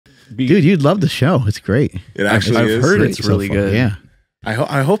Dude, you'd love the show. It's great. It actually I've is. heard it's really good. Yeah.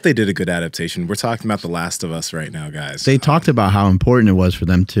 I hope they did a good adaptation. We're talking about The Last of Us right now, guys. They talked about how important it was for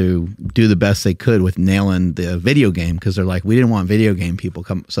them to do the best they could with nailing the video game, because they're like, we didn't want video game people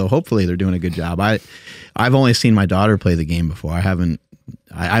come. So hopefully they're doing a good job. I've only seen my daughter play the game before. I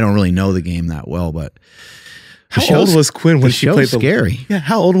don't really know the game that well, but how old was Quinn when she played the scary? Yeah,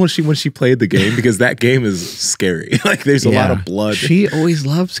 how old was she when she played the game? Because that game is scary. Like there's a lot of blood. She always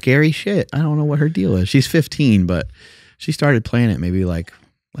loved scary shit. I don't know what her deal is. She's 15, but she started playing it maybe like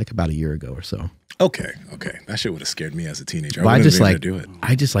about a year ago or so. Okay. That shit would have scared me as a teenager. I just like do it.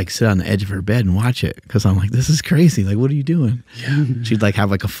 I just like sit on the edge of her bed and watch it, because I'm like, this is crazy. Like, what are you doing? Yeah. She'd like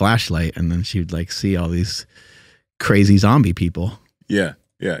have like a flashlight, and then she'd like see all these crazy zombie people. Yeah.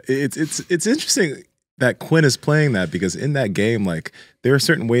 It's interesting that Quinn is playing that, because in that game, like there are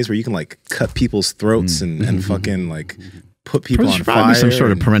certain ways where you can like cut people's throats and fucking like put people on fire. Some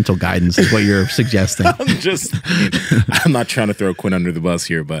sort of parental guidance is what you're suggesting. I'm not trying to throw Quinn under the bus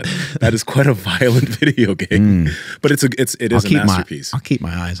here, but that is quite a violent video game. But it is a masterpiece. I'll keep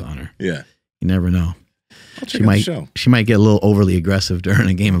my eyes on her. Yeah. You never know. She might get a little overly aggressive during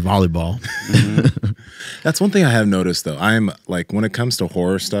a game of volleyball. That's one thing I have noticed, though. I'm like, when it comes to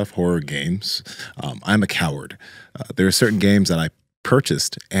horror games, I'm a coward. There are certain games that I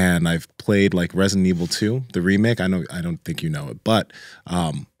purchased, and I've played like Resident Evil 2, the remake. I don't think you know it, but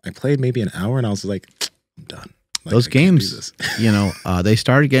I played maybe an hour, and I was like, I'm done. Like, those games, they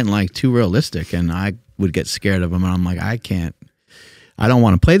started getting like too realistic, and I would get scared of them, and I'm like, I don't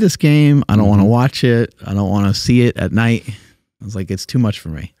want to play this game. I don't want to watch it. I don't want to see it at night. I was like, it's too much for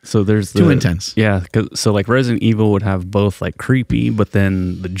me. So there's too intense. Yeah. So like Resident Evil would have both like creepy, but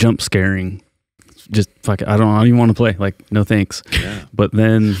then the jump scaring, just fuck it. I don't even want to play. Like, no thanks. Yeah. But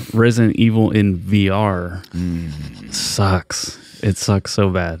then Resident Evil in VR sucks. It sucks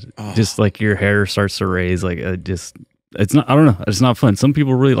so bad. Oh. Just like your hair starts to raise. Like it's not, I don't know. It's not fun. Some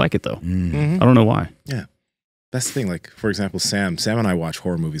people really like it though. I don't know why. Yeah. That's the thing. Like, for example, Sam and I watch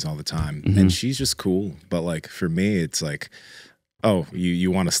horror movies all the time, and she's just cool. But like, for me, it's like, oh,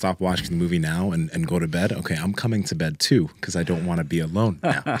 you want to stop watching the movie now and go to bed? Okay, I'm coming to bed too, because I don't want to be alone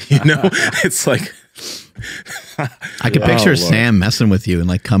now. It's like I could picture Sam messing with you and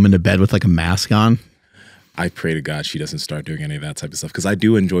like coming to bed with like a mask on. I pray to God she doesn't start doing any of that type of stuff, because I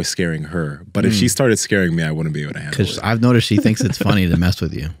do enjoy scaring her. But if she started scaring me, I wouldn't be able to handle it. Because I've noticed she thinks it's funny to mess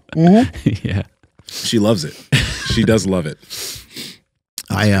with you. Yeah. She loves it. She does love it.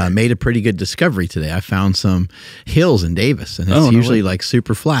 I made a pretty good discovery today. I found some hills in Davis, and it's usually like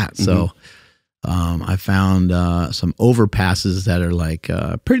super flat. So I found some overpasses that are like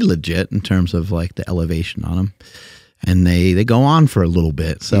pretty legit in terms of like the elevation on them, and they go on for a little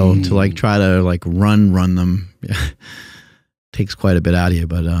bit. So to like try to like run them takes quite a bit out of you.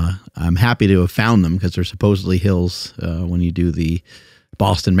 But I'm happy to have found them, because they're supposedly hills when you do the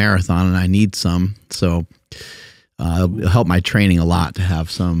Boston Marathon, and I need some. So it'll help my training a lot to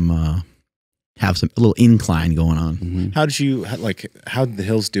have some little incline going on. How did the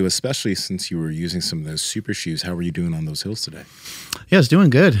hills do, especially since you were using some of those super shoes? How were you doing on those hills today? Yeah, it's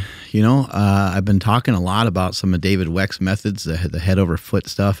doing good. I've been talking a lot about some of David Weck's methods, the head over foot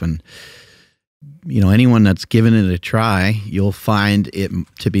stuff, and anyone that's given it a try, you'll find it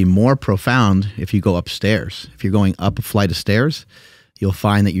to be more profound if you go upstairs. If you're going up a flight of stairs, you'll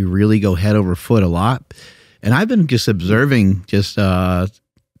find that you really go head over foot a lot. And I've been just observing my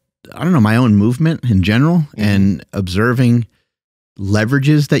own movement in general, and observing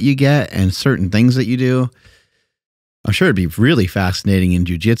leverages that you get and certain things that you do. I'm sure it'd be really fascinating in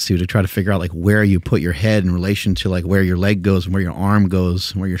jiu-jitsu to try to figure out like where you put your head in relation to like where your leg goes and where your arm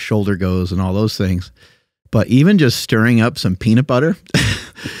goes and where your shoulder goes and all those things. But even just stirring up some peanut butter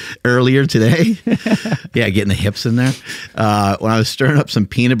earlier today, getting the hips in there. When I was stirring up some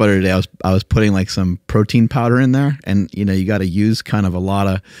peanut butter today, I was putting like some protein powder in there, and you got to use kind of a lot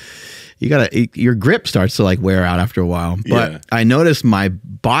of. Your grip starts to like wear out after a while. But I noticed my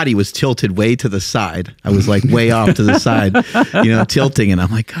body was tilted way to the side. I was like way off to the side, tilting, and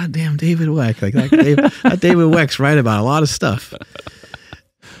I'm like, God damn, David Weck, like that David Weck's right about a lot of stuff.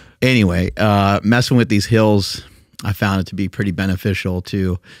 Anyway, messing with these hills, I found it to be pretty beneficial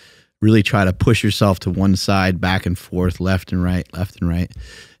to really try to push yourself to one side, back and forth, left and right.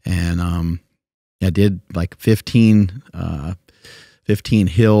 And I did like 15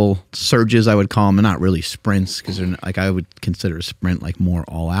 hill surges, I would call them. They're not really sprints, because they're like, I would consider a sprint like more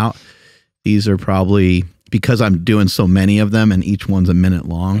all out. These are probably, because I'm doing so many of them and each one's a minute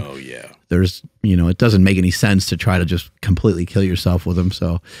long. Oh yeah. There's, it doesn't make any sense to try to just completely kill yourself with them.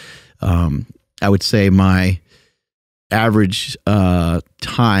 So I would say my average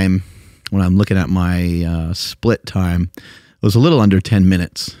time when I'm looking at my split time, it was a little under 10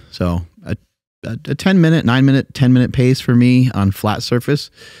 minutes. So a 10-minute, 9-minute, 10-minute pace for me on flat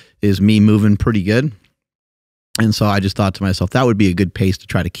surface is me moving pretty good. And so I just thought to myself, that would be a good pace to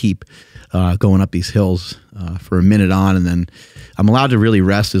try to keep going up these hills for a minute on. And then I'm allowed to really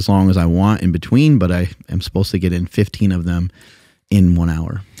rest as long as I want in between, but I am supposed to get in 15 of them in 1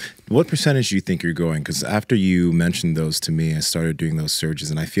 hour. What percentage do you think you're going? Because after you mentioned those to me, I started doing those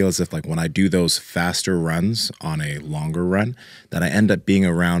surges, and I feel as if like when I do those faster runs on a longer run, that I end up being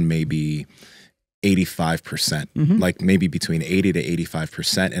around maybe 85%, like maybe between 80 to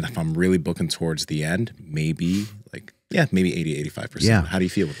 85%. And if I'm really booking towards the end, maybe like, yeah, maybe 80, 85%. Yeah. How do you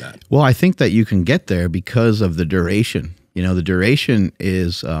feel with that? Well, I think that you can get there because of the duration. You know, the duration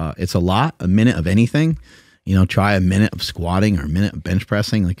is, it's a minute of anything. You know, try a minute of squatting or a minute of bench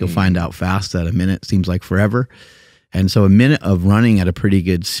pressing. Like you'll find out fast that a minute seems like forever. And so a minute of running at a pretty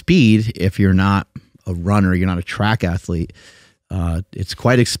good speed, if you're not a runner, you're not a track athlete, it's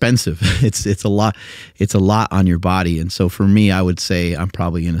quite expensive. It's a lot on your body. And so for me, I would say I'm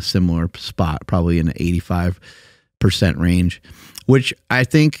probably in a similar spot, probably in the 85% range, which I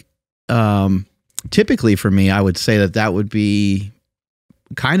think typically for me, I would say that would be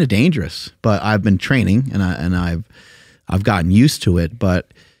kind of dangerous, but I've been training and I've gotten used to it.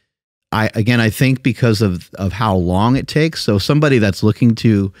 But I think because of how long it takes. So somebody that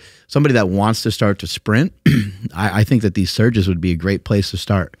wants to start to sprint, I think that these surges would be a great place to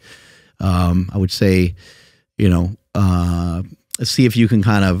start. I would say, see if you can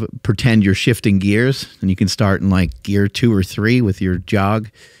kind of pretend you're shifting gears, and you can start in like gear 2 or 3 with your jog.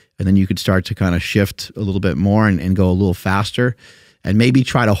 And then you could start to kind of shift a little bit more and go a little faster. And maybe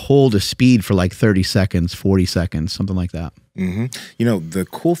try to hold a speed for like 30 seconds, 40 seconds, something like that. You know, the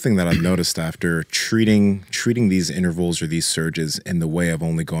cool thing that I've noticed after treating these intervals or these surges in the way of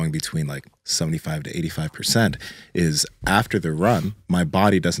only going between like 75 to 85% is after the run, my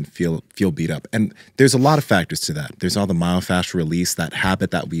body doesn't feel beat up. And there's a lot of factors to that. There's all the myofascial release, that habit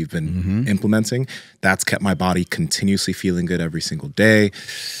that we've been implementing. That's kept my body continuously feeling good every single day.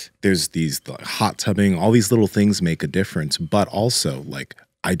 There's these hot tubbing, all these little things make a difference, but also like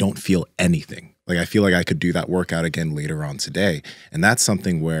I don't feel anything. Like I feel like I could do that workout again later on today. And that's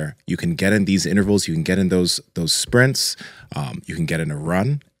something where you can get in these intervals, you can get in those sprints, you can get in a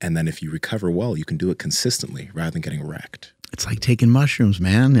run. And then if you recover well, you can do it consistently rather than getting wrecked. It's like taking mushrooms,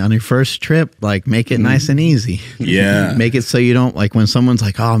 man. On your first trip, like make it nice and easy. Yeah. Make it so you don't, like when someone's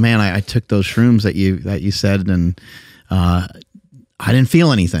like, oh man, I took those shrooms that you said and I didn't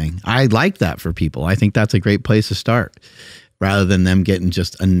feel anything. I like that for people. I think that's a great place to start, rather than them getting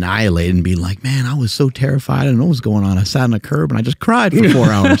just annihilated and being like, man, I was so terrified. I didn't know what was going on. I sat on a curb and I just cried for 4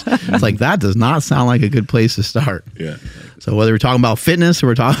 hours. It's like, that does not sound like a good place to start. Yeah. So whether we're talking about fitness or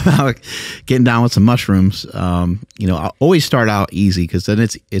we're talking about getting down with some mushrooms, I'll always start out easy, because then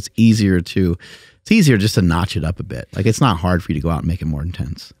it's easier just to notch it up a bit. Like it's not hard for you to go out and make it more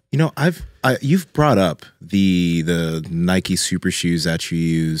intense. You know, you've brought up the Nike super shoes that you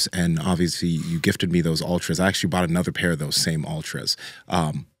use, and obviously you gifted me those Altras. I actually bought another pair of those same Altras.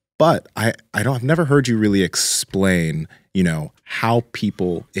 But I've never heard you really explain, how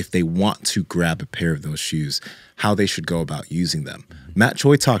people, if they want to grab a pair of those shoes, how they should go about using them. Matt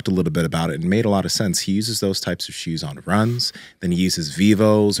Choi talked a little bit about it and made a lot of sense. He uses those types of shoes on runs, then he uses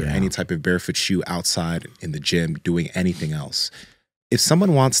Vivos or any type of barefoot shoe outside in the gym doing anything else. If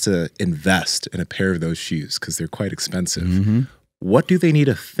someone wants to invest in a pair of those shoes, because they're quite expensive, what do they need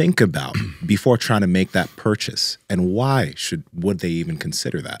to think about before trying to make that purchase? And why would they even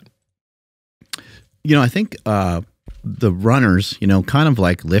consider that? I think the runners, kind of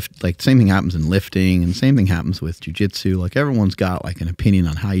like same thing happens in lifting and same thing happens with jiu-jitsu. Like everyone's got like an opinion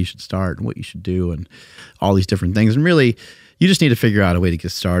on how you should start and what you should do and all these different things. And really, you just need to figure out a way to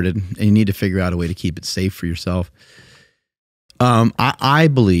get started, and you need to figure out a way to keep it safe for yourself. I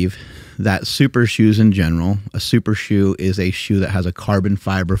believe that super shoes in general, a super shoe is a shoe that has a carbon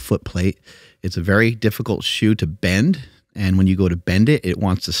fiber foot plate. It's a very difficult shoe to bend, and when you go to bend it, it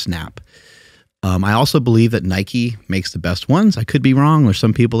wants to snap. I also believe that Nike makes the best ones. I could be wrong. There's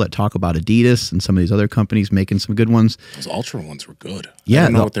some people that talk about Adidas and some of these other companies making some good ones. Those Ultra ones were good. Yeah, I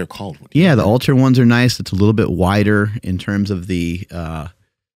don't know what they're called. Yeah, the Ultra ones are nice. It's a little bit wider in terms of the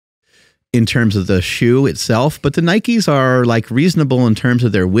shoe itself, but the Nikes are like reasonable in terms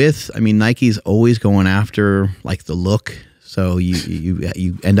of their width. I mean, Nike's always going after like the look, so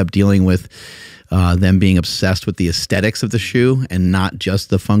you end up dealing with them being obsessed with the aesthetics of the shoe and not just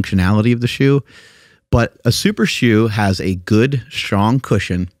the functionality of the shoe. But a super shoe has a good, strong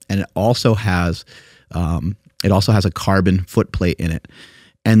cushion, and it also has It also has a carbon foot plate in it.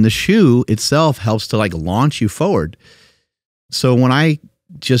 And the shoe itself helps to like launch you forward. So when I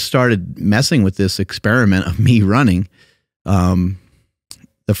just started messing with this experiment of me running,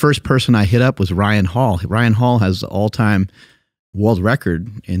 the first person I hit up was Ryan Hall. Ryan Hall has the all-time world record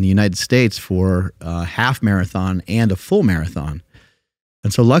in the United States for a half marathon and a full marathon.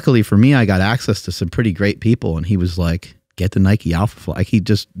 And so luckily for me, I got access to some pretty great people. And he was like, get the Nike Alpha Fly. Like, he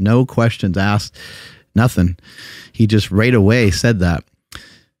just, no questions asked, nothing. He just right away said that.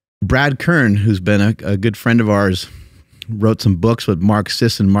 Brad Kern, who's been a good friend of ours, wrote some books with Mark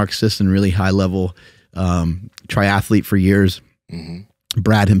Sisson. Mark Sisson, really high-level triathlete for years. Mm-hmm.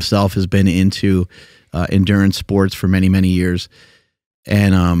 Brad himself has been into endurance sports for many, many years.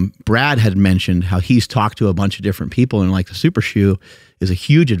 And Brad had mentioned how he's talked to a bunch of different people, and like the Super Shoe is a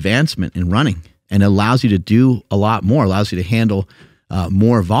huge advancement in running, and it allows you to do a lot more, allows you to handle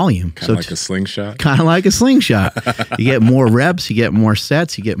more volume. Kind of like a slingshot? Kind of like a slingshot. You get more reps, you get more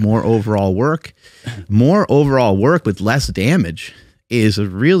sets, you get more overall work. More overall work with less damage is a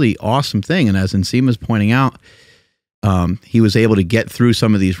really awesome thing. And as Nsima's pointing out, he was able to get through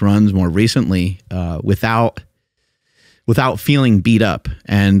some of these runs more recently without feeling beat up.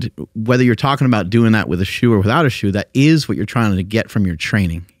 And whether you're talking about doing that with a shoe or without a shoe, that is what you're trying to get from your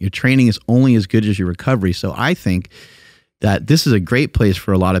training. Your training is only as good as your recovery. So I think that this is a great place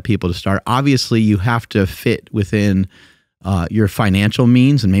for a lot of people to start. Obviously, you have to fit within your financial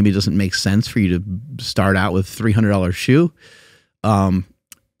means, and maybe it doesn't make sense for you to start out with a $300 shoe.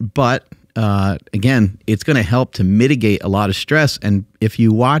 But again, it's going to help to mitigate a lot of stress. And if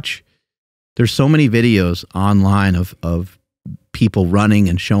you watch, there's so many videos online of people running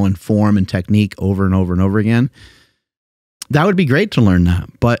and showing form and technique over and over and over again. That would be great to learn that,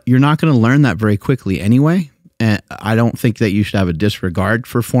 but you're not going to learn that very quickly anyway. And I don't think that you should have a disregard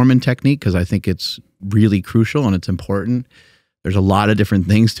for form and technique, because I think it's really crucial and it's important. There's a lot of different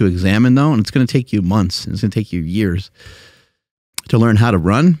things to examine though, and it's going to take you months, and it's going to take you years to learn how to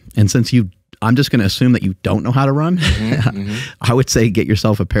run. And since I'm just going to assume that you don't know how to run. I would say get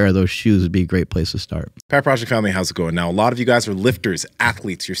yourself a pair of those shoes would be a great place to start. Power Project family, how's it going? Now, a lot of you guys are lifters,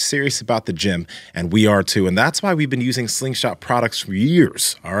 athletes. You're serious about the gym, and we are too. And that's why we've been using Slingshot products for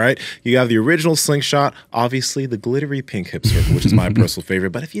years, all right? You have the original Slingshot, obviously the glittery pink hip circle, which is my personal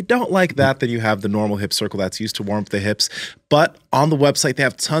favorite. But if you don't like that, then you have the normal hip circle that's used to warm up the hips. But on the website, they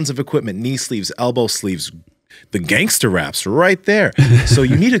have tons of equipment, knee sleeves, elbow sleeves, the gangster wraps right there. So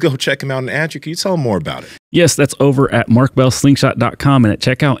you need to go check them out. And Andrew, can you tell them more about it? Yes, that's over at markbellslingshot.com. And at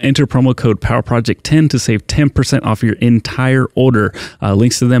checkout, enter promo code PowerProject10 to save 10% off your entire order.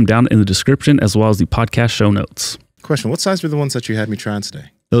 Links to them down in the description, as well as the podcast show notes. Question, what size were the ones that you had me trying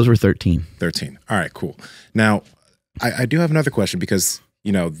today? Those were 13. 13. All right, cool. Now, I do have another question, because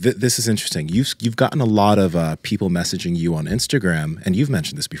you know, this is interesting. You've gotten a lot of people messaging you on Instagram, and you've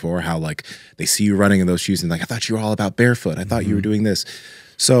mentioned this before, how like they see you running in those shoes and like, I thought you were all about barefoot. I thought you were doing this.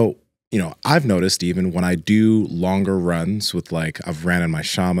 So, you know, I've noticed even when I do longer runs with, like, I've ran in my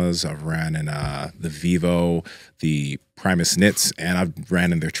Shamas, I've ran in the Vivo, the Primus Knits, and I've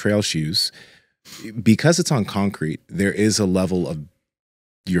ran in their trail shoes. Because it's on concrete, there is a level of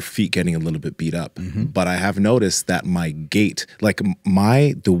your feet getting a little bit beat up. But I have noticed that my gait, like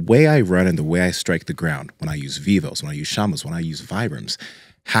the way I run and the way I strike the ground when I use Vivos, when I use Shamas, when I use Vibrams,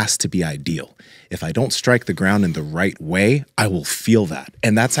 has to be ideal. If I don't strike the ground in the right way, I will feel that.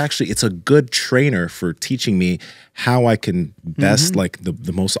 And that's actually, it's a good trainer for teaching me how I can best, like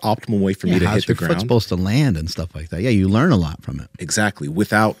the most optimal way for me to hit the ground. How's your foot supposed to land and stuff like that? Yeah, you learn a lot from it. Exactly.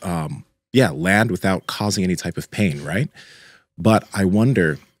 Without, land without causing any type of pain, right? But I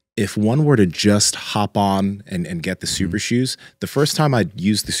wonder if one were to just hop on and get the super shoes. The first time I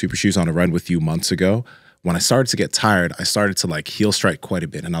used the super shoes on a run with you months ago, when I started to get tired, I started to like heel strike quite a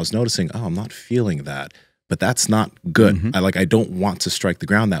bit. And I was noticing, oh, I'm not feeling that. But that's not good. I don't want to strike the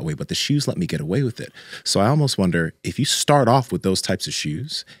ground that way, but the shoes let me get away with it. So I almost wonder, if you start off with those types of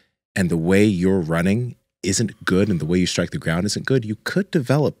shoes and the way you're running isn't good and the way you strike the ground isn't good, you could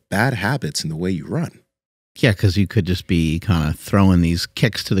develop bad habits in the way you run. Yeah, because you could just be kind of throwing these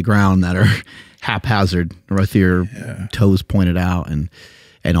kicks to the ground that are haphazard, with your toes pointed out, and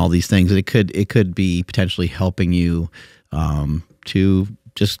all these things. It could be potentially helping you to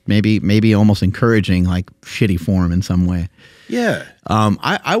just maybe almost encouraging like shitty form in some way. Yeah.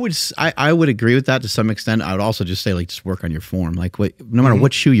 I would agree with that to some extent. I would also just say, like, just work on your form. Like, no matter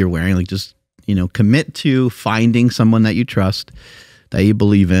what shoe you're wearing, like, just, you know, commit to finding someone that you trust, that you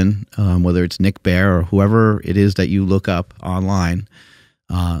believe in, whether it's Nick Bear or whoever it is that you look up online,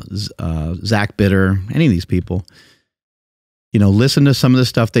 Zach Bitter, any of these people. listen to some of the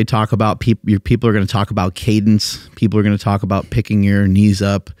stuff they talk about. People are going to talk about cadence. People are going to talk about picking your knees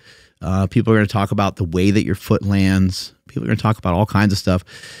up. People are going to talk about the way that your foot lands. People are going to talk about all kinds of stuff.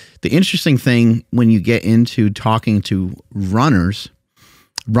 The interesting thing when you get into talking to runners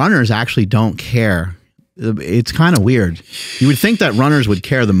actually don't care. It's kind of weird. You would think that runners would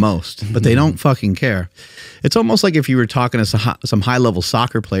care the most, but they don't fucking care. It's almost like if you were talking to some high-level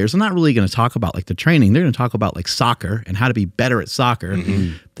soccer players, they're not really going to talk about like the training. They're going to talk about like soccer and how to be better at soccer.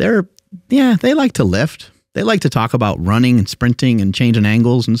 They like to lift. They like to talk about running and sprinting and changing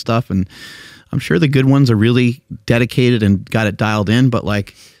angles and stuff. And I'm sure the good ones are really dedicated and got it dialed in. But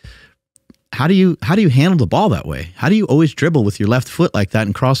like, how do you handle the ball that way? How do you always dribble with your left foot like that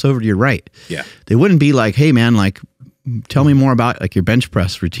and cross over to your right? Yeah, they wouldn't be like, hey man, like, tell me more about like your bench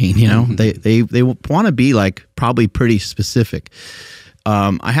press routine. They want to be like probably pretty specific.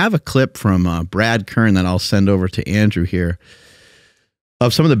 I have a clip from Brad Kern that I'll send over to Andrew here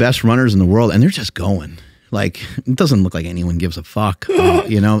of some of the best runners in the world, and they're just going. Like, it doesn't look like anyone gives a fuck,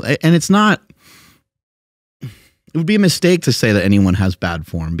 and it's not. It would be a mistake to say that anyone has bad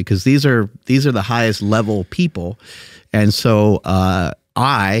form, because these are the highest level people, and so I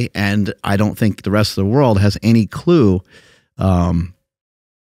don't think the rest of the world has any clue, how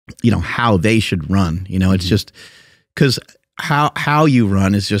they should run. It's just because how you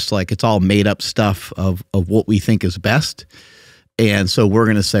run is just like, it's all made up stuff of what we think is best. And so we're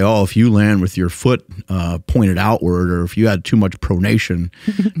going to say, oh, if you land with your foot pointed outward, or if you had too much pronation,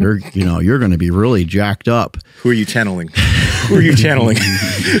 you're going to be really jacked up. Who are you channeling? Who are you channeling?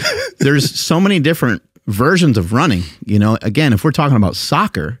 There's so many different versions of running. Again, if we're talking about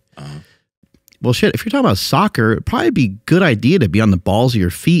soccer, well, shit, if you're talking about soccer, it'd probably be a good idea to be on the balls of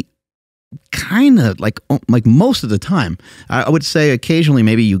your feet, kind of like most of the time. I would say occasionally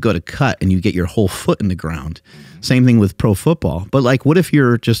maybe you go to cut and you get your whole foot in the ground. Same thing with pro football. But like, what if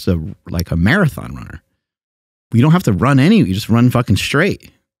you're just a marathon runner? You don't have to run you just run fucking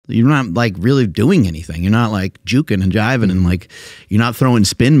straight. You're not like really doing anything. You're not like juking and jiving, and like you're not throwing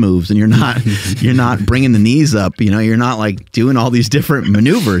spin moves, and you're not bringing the knees up. You're not like doing all these different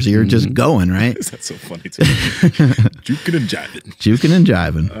maneuvers. You're just going, right? That's so funny to me. Juking and jiving. Juking and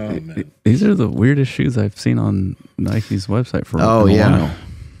jiving. Oh man, these are the weirdest shoes I've seen on Nike's website for a while.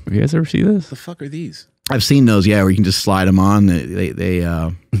 Have you guys ever see this? The fuck are these? I've seen those, where you can just slide them on.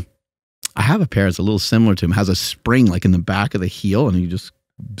 I have a pair that's a little similar to them. It has a spring like in the back of the heel, and you just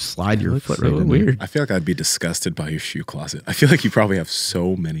slide your foot right in weird. there. I feel like I'd be disgusted by your shoe closet. I feel like you probably have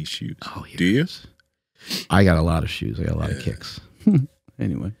so many shoes. Oh, yeah. Do you? I got a lot of shoes. I got a lot of kicks.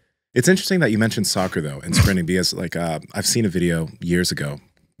 Anyway. It's interesting that you mentioned soccer, though, and sprinting, because like I've seen a video years ago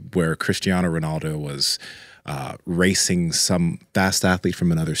where Cristiano Ronaldo was racing some fast athlete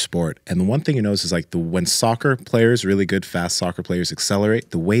from another sport. And the one thing you notice is like when soccer players, really good fast soccer players,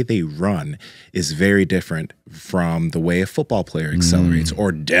 accelerate, the way they run is very different from the way a football player accelerates,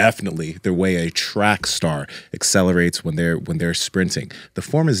 or definitely the way a track star accelerates when they're sprinting. The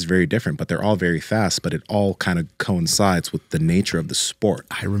form is very different, but they're all very fast, but it all kind of coincides with the nature of the sport.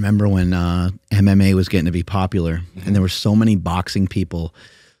 I remember when MMA was getting to be popular, and there were so many boxing people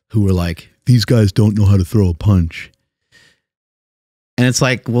who were like, these guys don't know how to throw a punch. And it's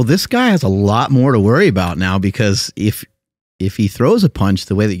like, well, this guy has a lot more to worry about now, because if he throws a punch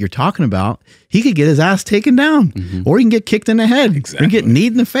the way that you're talking about, he could get his ass taken down, or he can get kicked in the head, or get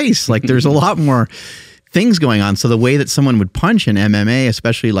kneed in the face. Like, there's a lot more things going on. So the way that someone would punch in MMA,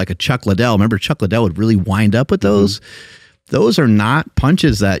 especially like a Chuck Liddell, remember Chuck Liddell would really wind up with those. Those are not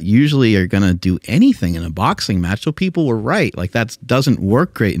punches that usually are going to do anything in a boxing match. So people were right. Like, that doesn't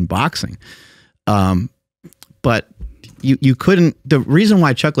work great in boxing. But you couldn't, the reason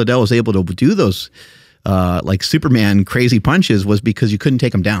why Chuck Liddell was able to do those like Superman crazy punches was because you couldn't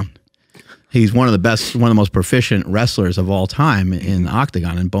take him down. He's one of the most proficient wrestlers of all time in the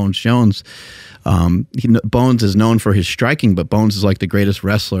octagon. And Bones Jones, Bones is known for his striking, but Bones is like the greatest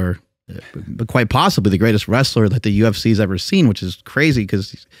wrestler, but quite possibly the greatest wrestler that the UFC's ever seen, which is crazy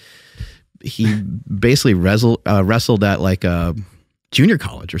because he basically wrestled at like a junior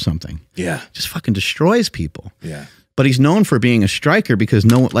college or something. Yeah. Just fucking destroys people. Yeah. But he's known for being a striker because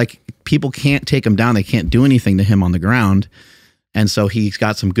people can't take him down. They can't do anything to him on the ground. And so he's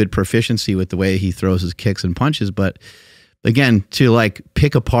got some good proficiency with the way he throws his kicks and punches. But again, to like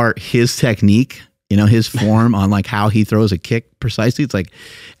pick apart his technique, his form on like how he throws a kick precisely, it's like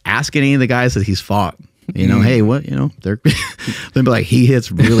ask any of the guys that he's fought, hey, what, they'll be like, he hits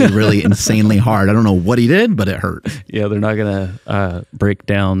really, really insanely hard. I don't know what he did, but it hurt. Yeah, they're not going to break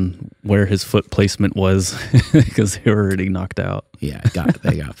down where his foot placement was because they were already knocked out. Yeah,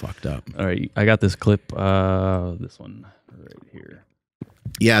 they got fucked up. All right, I got this clip, this one. right here.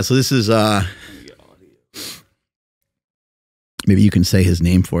 Yeah, so this is maybe you can say his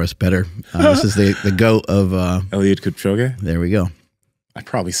name for us better. This is the goat of Eliud Kipchoge. there we go. I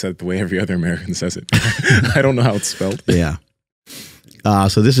probably said it the way every other American says it. I don't know how it's spelled. Yeah.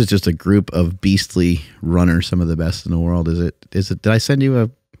 So this is just a group of beastly runners, some of the best in the world. Is it? Did I send you a?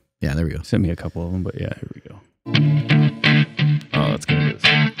 Yeah, there we go. Sent me a couple of them, but yeah, here we go. Oh, that's good.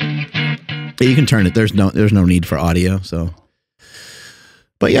 Yeah, you can turn it. There's no need for audio. So,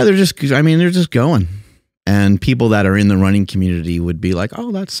 but yeah, they're just going. And people that are in the running community would be like,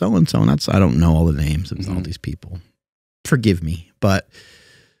 oh, that's so and so. And I don't know all the names of all these people. Forgive me. But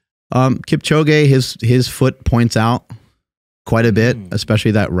Kipchoge, his foot points out quite a bit,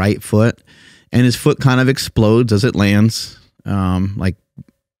 especially that right foot. And his foot kind of explodes as it lands. Like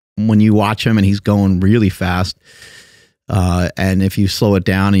when you watch him and he's going really fast. And if you slow it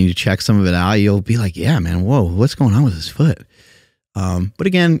down and you check some of it out, you'll be like, yeah, man, whoa, what's going on with his foot? But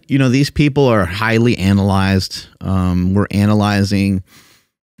again, these people are highly analyzed. We're analyzing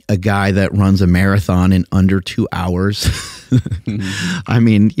a guy that runs a marathon in under 2 hours. I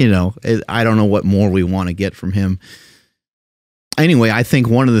mean, I don't know what more we want to get from him. Anyway, I think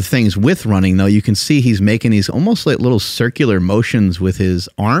one of the things with running, though, you can see he's making these almost like little circular motions with his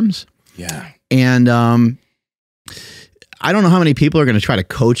arms. Yeah. And I don't know how many people are going to try to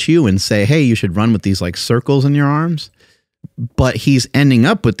coach you and say, hey, you should run with these like circles in your arms. But he's ending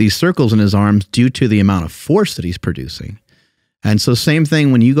up with these circles in his arms due to the amount of force that he's producing. And so same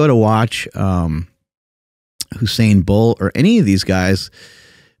thing when you go to watch Usain Bolt or any of these guys,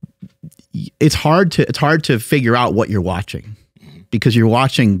 it's hard to figure out what you're watching because you're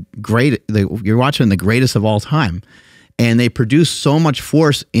watching the greatest of all time. And they produce so much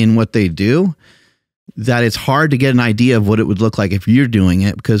force in what they do that it's hard to get an idea of what it would look like if you're doing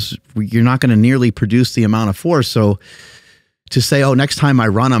it because you're not going to nearly produce the amount of force. So to say, oh, next time I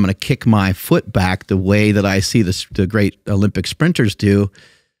run, I'm going to kick my foot back the way that I see the great Olympic sprinters do,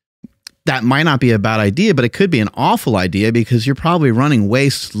 that might not be a bad idea, but it could be an awful idea because you're probably running way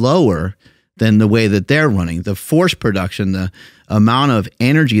slower than the way that they're running. The force production, the amount of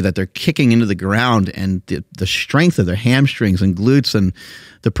energy that they're kicking into the ground and the strength of their hamstrings and glutes and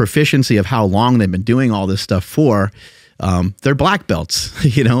the proficiency of how long they've been doing all this stuff for, they're black belts,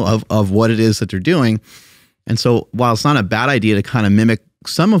 of what it is that they're doing. And so while it's not a bad idea to kind of mimic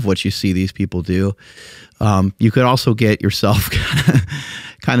some of what you see these people do, you could also get yourself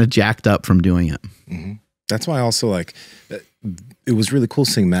kind of jacked up from doing it. Mm-hmm. That's why I also it was really cool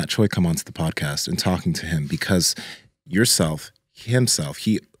seeing Matt Choi come onto the podcast and talking to him because you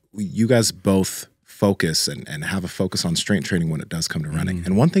guys both focus and have a focus on strength training when it does come to running. Mm-hmm.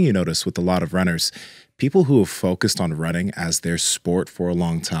 And one thing you notice with a lot of runners, people who have focused on running as their sport for a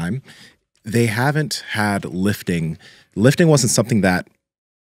long time, they haven't had lifting. Lifting wasn't something that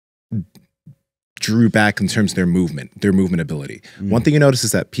drew back in terms of their movement ability. One thing you notice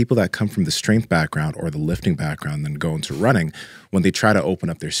is that people that come from the strength background or the lifting background and then go into running, when they try to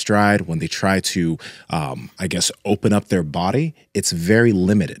open up their stride, when they try to, open up their body, it's very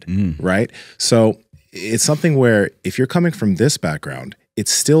limited, right? So it's something where if you're coming from this background,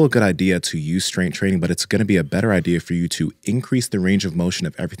 it's still a good idea to use strength training, but it's going to be a better idea for you to increase the range of motion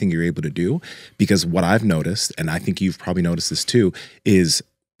of everything you're able to do. Because what I've noticed, and I think you've probably noticed this too, is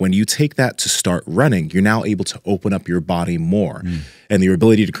when you take that to start running, you're now able to open up your body more. And your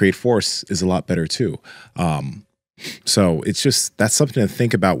ability to create force is a lot better too. So that's something to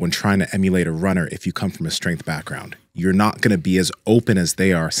think about when trying to emulate a runner if you come from a strength background. You're not going to be as open as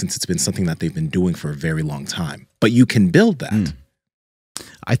they are since it's been something that they've been doing for a very long time. But you can build that.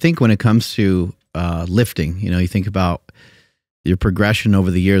 I think when it comes to lifting, you think about your progression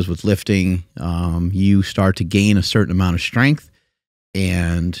over the years with lifting, you start to gain a certain amount of strength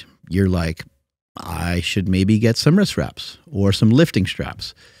and you're like, I should maybe get some wrist wraps or some lifting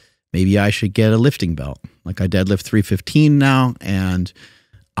straps. Maybe I should get a lifting belt. Like I deadlift 315 now and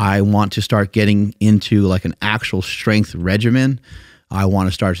I want to start getting into like an actual strength regimen. I want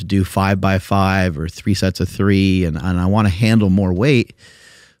to start to do 5x5 or 3 sets of 3 and I want to handle more weight.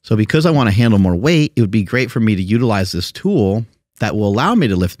 So because I want to handle more weight, it would be great for me to utilize this tool that will allow me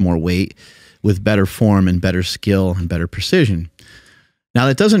to lift more weight with better form and better skill and better precision. Now,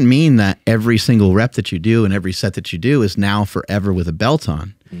 that doesn't mean that every single rep that you do and every set that you do is now forever with a belt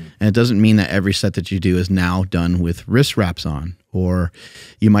on. And it doesn't mean that every set that you do is now done with wrist wraps on. Or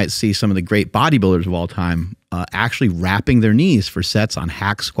you might see some of the great bodybuilders of all time actually wrapping their knees for sets on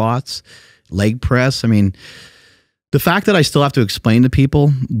hack squats, leg press. I mean, the fact that I still have to explain to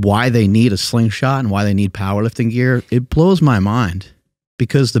people why they need a slingshot and why they need powerlifting gear, it blows my mind.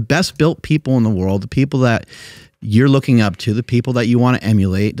 Because the best built people in the world, the people that you're looking up to, the people that you want to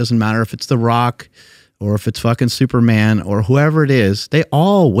emulate. Doesn't matter if it's The Rock or if it's fucking Superman or whoever it is. They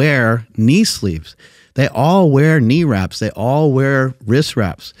all wear knee sleeves. They all wear knee wraps. They all wear wrist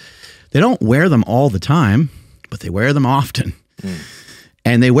wraps. They don't wear them all the time, but they wear them often.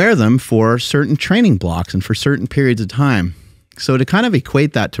 And they wear them for certain training blocks and for certain periods of time. So to kind of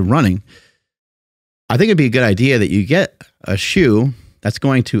equate that to running, I think it'd be a good idea that you get a shoe that's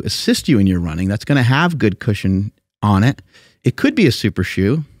going to assist you in your running, that's going to have good cushion on it. It could be a super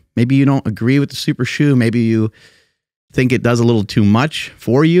shoe. Maybe you don't agree with the super shoe. Maybe you think it does a little too much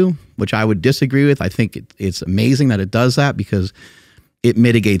for you, which I would disagree with. I think it's amazing that it does that because it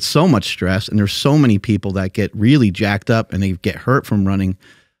mitigates so much stress. And there's so many people that get really jacked up and they get hurt from running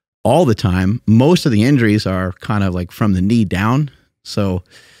all the time. Most of the injuries are kind of like from the knee down. So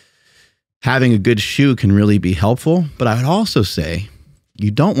having a good shoe can really be helpful. But I would also say you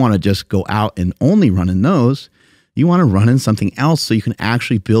don't want to just go out and only run in those. You want to run in something else so you can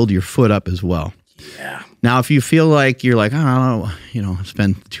actually build your foot up as well. Yeah. Now, if you feel like you're like, I don't know,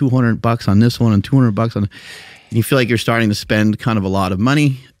 spend $200 on this one and $200 on, and you feel like you're starting to spend kind of a lot of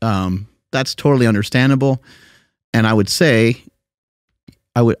money, that's totally understandable. And I would say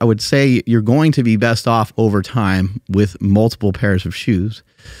you're going to be best off over time with multiple pairs of shoes.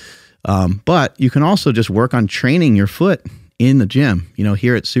 But you can also just work on training your foot in the gym.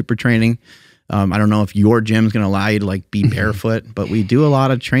 Here at Super Training, I don't know if your gym is going to allow you to like be barefoot, but we do a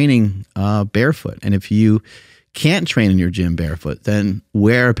lot of training barefoot. And if you can't train in your gym barefoot, then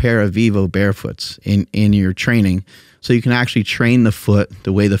wear a pair of Vivo barefoots in your training so you can actually train the foot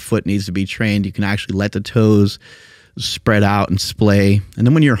the way the foot needs to be trained. You can actually let the toes spread out and splay. And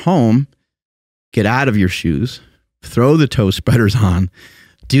then when you're home, get out of your shoes, throw the toe spreaders on,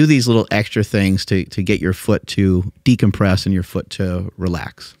 do these little extra things to get your foot to decompress and your foot to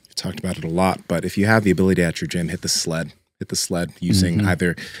relax. You talked about it a lot, but if you have the ability at your gym, hit the sled using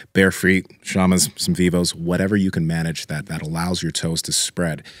either bare feet, Shamas, some Vivos, whatever you can manage that allows your toes to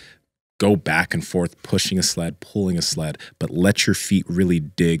spread. Go back and forth, pushing a sled, pulling a sled, but let your feet really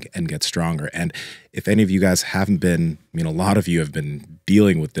dig and get stronger. And if any of you guys haven't been, a lot of you have been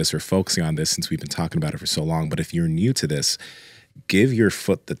dealing with this or focusing on this since we've been talking about it for so long, but if you're new to this, give your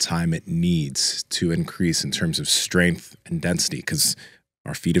foot the time it needs to increase in terms of strength and density, because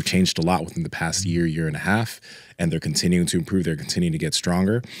our feet have changed a lot within the past year and a half, and they're continuing to improve. They're continuing to get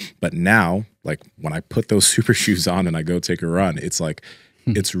stronger. But now, like when I put those super shoes on and I go take a run, it's like,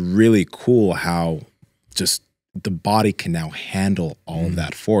 it's really cool how just the body can now handle all of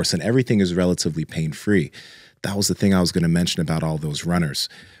that force, and everything is relatively pain-free. That was the thing I was going to mention about all those runners.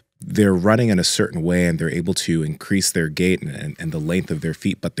 They're running in a certain way and they're able to increase their gait and the length of their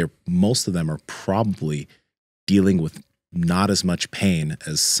feet, but most of them are probably dealing with not as much pain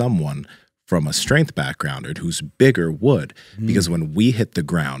as someone from a strength background or who's bigger would, because when we hit the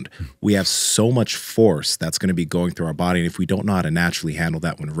ground, we have so much force that's going to be going through our body. And if we don't know how to naturally handle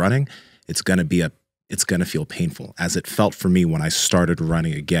that when running, it's going to feel painful, as it felt for me when I started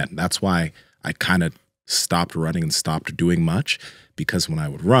running again. That's why I kind of stopped running and stopped doing much, because when I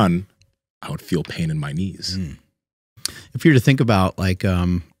would run, I would feel pain in my knees. If you're to think about like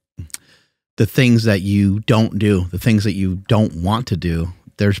the things that you don't do, the things that you don't want to do,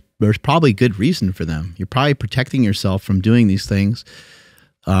 there's probably good reason for them. You're probably protecting yourself from doing these things.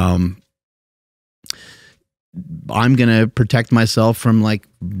 I'm going to protect myself from like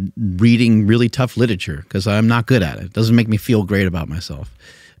reading really tough literature because I'm not good at it. It doesn't make me feel great about myself.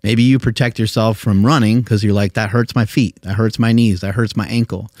 Maybe you protect yourself from running because you're like, that hurts my feet, that hurts my knees, that hurts my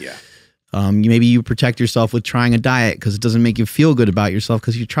ankle. Yeah. Maybe you protect yourself with trying a diet because it doesn't make you feel good about yourself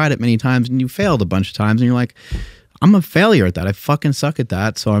because you tried it many times and you failed a bunch of times and you're like, I'm a failure at that. I fucking suck at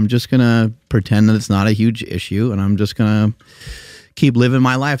that. So I'm just going to pretend that it's not a huge issue and I'm just going to keep living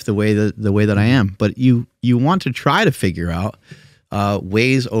my life the way that I am. But you want to try to figure out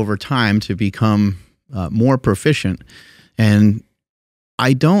ways over time to become more proficient. And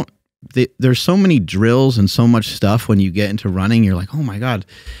there's so many drills and so much stuff when you get into running. You're like, oh my God,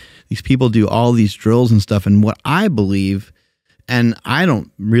 these people do all these drills and stuff. And what I believe, and I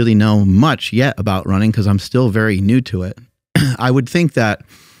don't really know much yet about running because I'm still very new to it. I would think that,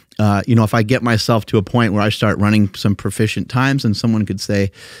 if I get myself to a point where I start running some proficient times and someone could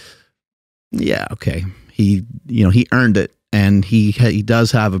say, yeah, okay, he earned it. And he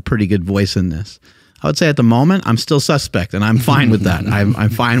does have a pretty good voice in this. I would say at the moment, I'm still suspect, and I'm fine with that. I'm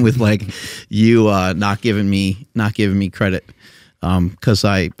fine with like you not giving me credit because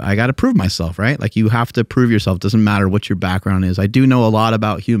I got to prove myself, right? Like you have to prove yourself. It doesn't matter what your background is. I do know a lot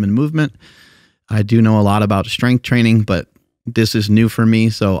about human movement. I do know a lot about strength training, but this is new for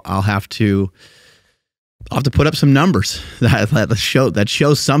me, so I'll have to I'll have to put up some numbers that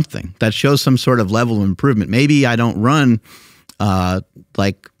shows something, that shows some sort of level of improvement. Maybe I don't run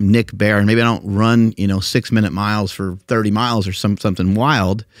like Nick Bear, maybe I don't run 6-minute miles for 30 miles or something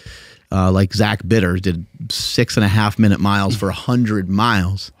wild. Like Zach Bitter did 6.5-minute miles for 100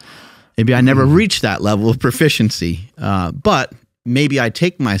 miles. Maybe I never reached that level of proficiency, but maybe I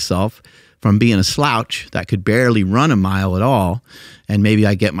take myself from being a slouch that could barely run a mile at all, and maybe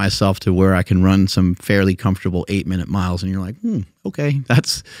I get myself to where I can run some fairly comfortable 8-minute miles. And you're like, okay,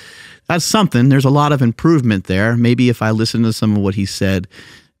 that's something. There's a lot of improvement there. Maybe if I listen to some of what he said,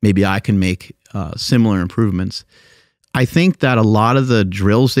 maybe I can make similar improvements. I think that a lot of the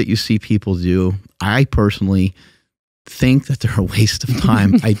drills that you see people do, I personally think that they're a waste of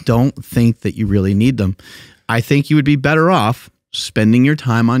time. I don't think that you really need them. I think you would be better off spending your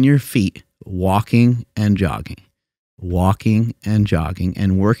time on your feet, walking and jogging,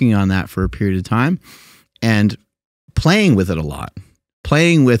 and working on that for a period of time and playing with it a lot.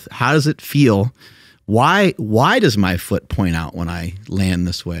 Playing with, how does it feel? Why does my foot point out when I land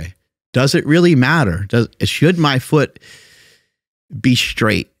this way? Does it really matter? Should my foot be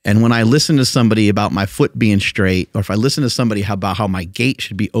straight? And when I listen to somebody about my foot being straight, or if I listen to somebody about how my gait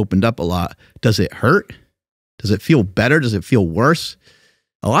should be opened up a lot, does it hurt? Does it feel better? Does it feel worse?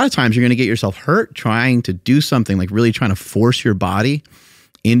 A lot of times you're going to get yourself hurt trying to do something, like really trying to force your body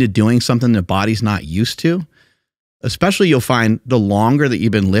into doing something the body's not used to. Especially you'll find the longer that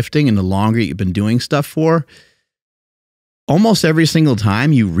you've been lifting and the longer you've been doing stuff for, almost every single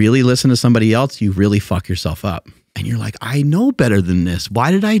time you really listen to somebody else, you really fuck yourself up. And you're like, I know better than this.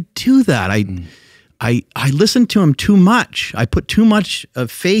 Why did I do that? I listened to him too much. I put too much of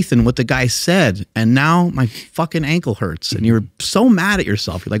faith in what the guy said, and now my fucking ankle hurts. And you're so mad at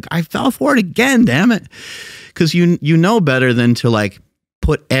yourself. You're like, I fell for it again, damn it. Because you know better than to like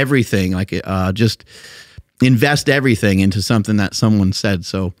put everything, like just invest everything into something that someone said.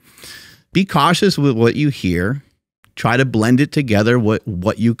 So be cautious with what you hear. Try to blend it together,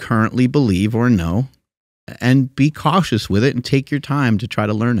 what you currently believe or know, and be cautious with it and take your time to try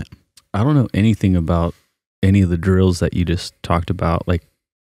to learn it. I don't know anything about any of the drills that you just talked about. Like,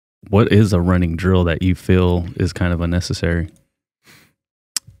 what is a running drill that you feel is kind of unnecessary?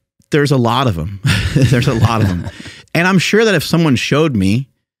 There's a lot of them. There's a lot of them. And I'm sure that if someone showed me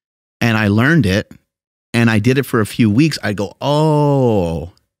and I learned it and I did it for a few weeks, I'd go,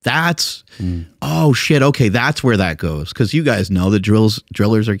 oh, oh shit, okay, that's where that goes. Because you guys know that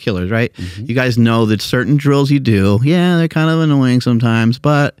drillers are killers, right? Mm-hmm. You guys know that certain drills you do, yeah, they're kind of annoying sometimes,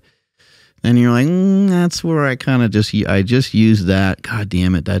 but then you're like, that's where I kind of just use that. God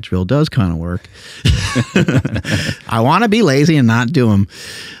damn it, that drill does kind of work. I want to be lazy and not do them.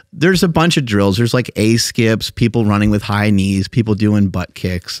 There's a bunch of drills. There's like A skips, people running with high knees, people doing butt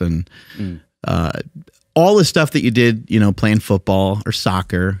kicks, and all the stuff that you did, playing football or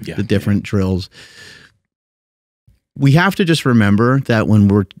soccer, the different drills. We have to just remember that when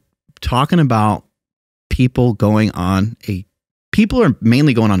we're talking about people are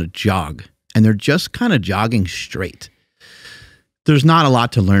mainly going on a jog, and they're just kind of jogging straight. There's not a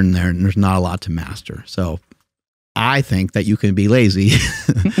lot to learn there, and there's not a lot to master. So I think that you can be lazy,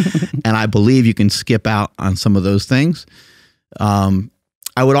 and I believe you can skip out on some of those things. I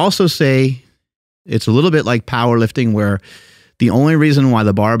would also say it's a little bit like powerlifting, where the only reason why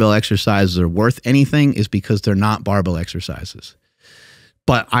the barbell exercises are worth anything is because they're not barbell exercises.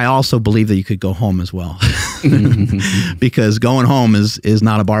 But I also believe that you could go home as well, because going home is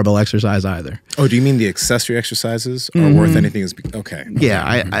not a barbell exercise either. Oh, do you mean the accessory exercises are worth anything? Okay.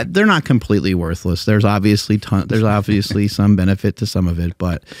 Yeah, they're not completely worthless. There's obviously some benefit to some of it,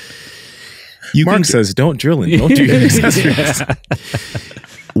 but Mark says don't drill and don't do your accessories.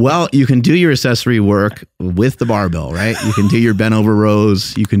 Well, you can do your accessory work with the barbell, right? You can do your bent over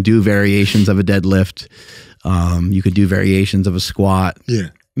rows. You can do variations of a deadlift. You could do variations of a squat. Yeah.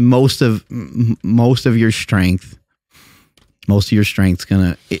 Most of your strength for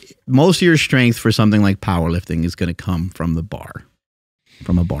something like powerlifting is going to come from the bar,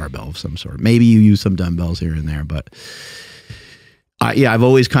 from a barbell of some sort. Maybe you use some dumbbells here and there, but I've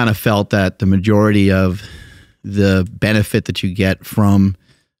always kind of felt that the majority of the benefit that you get from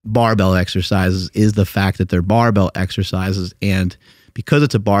barbell exercises is the fact that they're barbell exercises, and because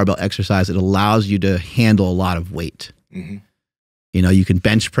it's a barbell exercise, it allows you to handle a lot of weight. Mm-hmm. You can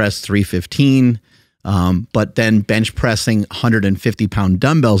bench press 315, but then bench pressing 150-pound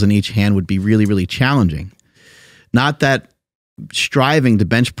dumbbells in each hand would be really, really challenging. Not that striving to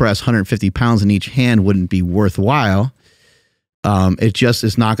bench press 150 pounds in each hand wouldn't be worthwhile. It just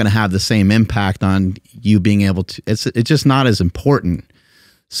is not going to have the same impact on you being able to. It's just not as important.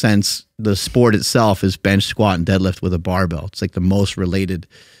 since the sport itself is bench, squat, and deadlift with a barbell. It's like the most related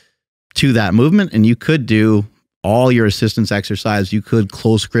to that movement. And you could do all your assistance exercise. You could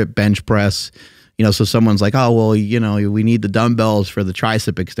close grip bench press. You know, so someone's like, oh, well, you know, we need the dumbbells for the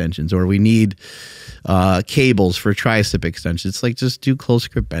tricep extensions, or we need cables for tricep extensions. It's like, just do close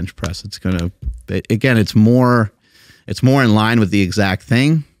grip bench press. It's going to, again, it's more in line with the exact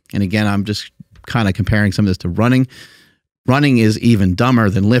thing. And again, I'm just kind of comparing some of this to running. Running is even dumber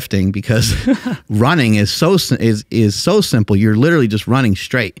than lifting, because running is so simple. You're literally just running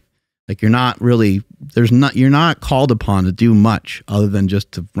straight. Like, you're not called upon to do much other than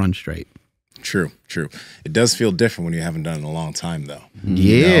just to run straight. True. It does feel different when you haven't done it in a long time, though.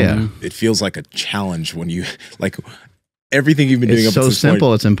 Yeah. You know, it feels like a challenge when you, like, everything you've been doing up to this simple,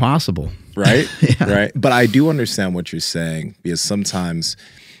 point, it's impossible. Right? Yeah. Right. But I do understand what you're saying, because sometimes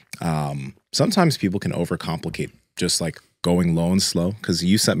people can overcomplicate just like going low and slow. Because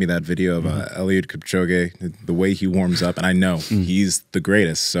you sent me that video of Eliud Kipchoge, the way he warms up, and I know he's the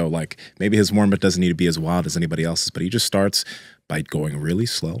greatest. So like, maybe his warm up doesn't need to be as wild as anybody else's, but he just starts by going really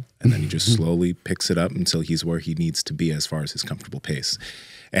slow, and then he just slowly picks it up until he's where he needs to be as far as his comfortable pace.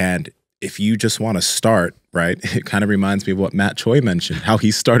 And if you just want to start, right, it kind of reminds me of what Matt Choi mentioned, how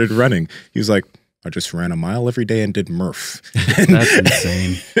he started running. He was like, I just ran a mile every day and did Murph. That's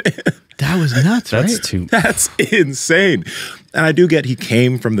insane. That was nuts, right? That's insane. And I do get he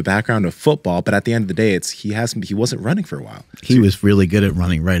came from the background of football, but at the end of the day, he wasn't running for a while. He was really good at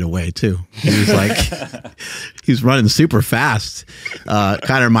running right away too. He was like, he was running super fast. Kind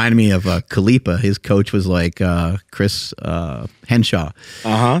of reminded me of Kalipa. His coach was like Chris Henshaw.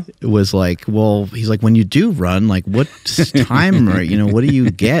 It was like, well, he's like, when you do run, like, what time, or you know, what do you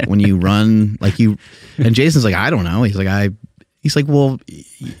get when you run? Like, you, and Jason's like, I don't know. He's like, well,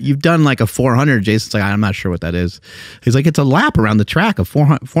 you've done like a 400. Jason's like, I'm not sure what that is. He's like, it's a lap around the track of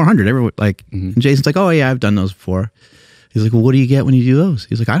 400. Everyone, like, and Jason's like, oh yeah, I've done those before. He's like, well, what do you get when you do those?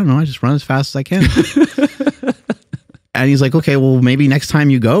 He's like, I don't know. I just run as fast as I can. And he's like, okay, well, maybe next time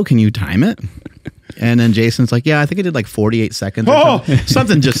you go, can you time it? And then Jason's like, yeah, I think I did like 48 seconds. Or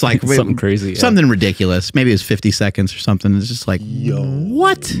something just like something crazy, something ridiculous. Maybe it was 50 seconds or something. It's just like,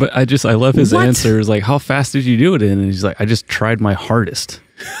 what? But I love his answer. It's like, how fast did you do it in? And he's like, I just tried my hardest.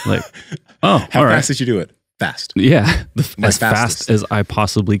 Like, oh, how fast did you do it? Fast. Yeah, as fast as I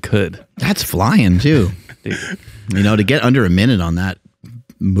possibly could. That's flying too. You know, to get under a minute on that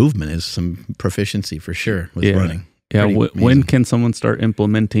movement is some proficiency for sure with running. Yeah, when can someone start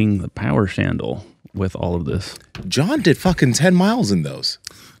implementing the power shandle with all of this? John did fucking 10 miles in those.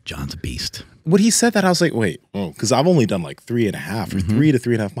 John's a beast. When he said that, I was like, wait, because I've only done like 3.5 or 3 to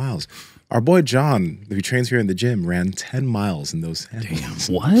 3.5 miles. Our boy John, who trains here in the gym, ran 10 miles in those hands.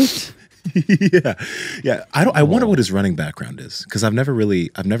 What? Yeah. I wonder what his running background is, because I've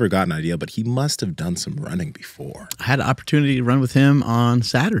never got an idea, but he must have done some running before. I had an opportunity to run with him on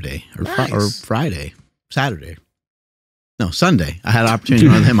Saturday or Friday. Sunday. I had an opportunity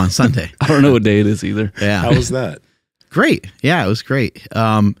to run with him on Sunday. I don't know what day it is either. Yeah. How was that? Great. Yeah, it was great.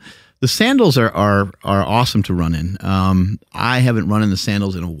 The sandals are awesome to run in. I haven't run in the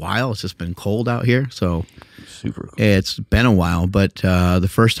sandals in a while. It's just been cold out here, so super cool. It's been a while. But the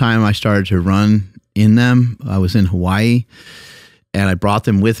first time I started to run in them, I was in Hawaii, and I brought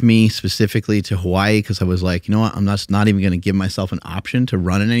them with me specifically to Hawaii because I was like, you know what, I'm not even going to give myself an option to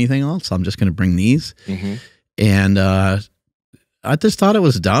run in anything else. So I'm just going to bring these. And I just thought it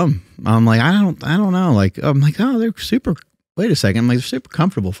was dumb. I'm like, I don't know. Like, I'm like, oh, they're super. Wait a second. I'm like, they're super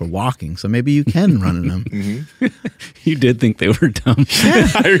comfortable for walking, so maybe you can run in them. You did think they were dumb. Yeah.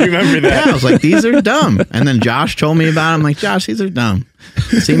 I remember that. Yeah, I was like, these are dumb. And then Josh told me about them. I'm like, Josh, these are dumb.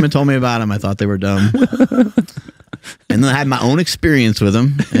 Nsima told me about them. I thought they were dumb. And then I had my own experience with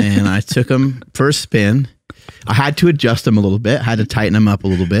them, and I took them for a spin. I had to adjust them a little bit. I had to tighten them up a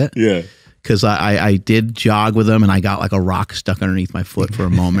little bit. Yeah. Because I did jog with them, and I got like a rock stuck underneath my foot for a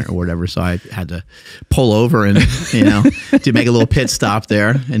moment or whatever. So I had to pull over and, to make a little pit stop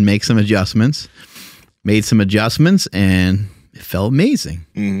there and make some adjustments. Made some adjustments, and it felt amazing.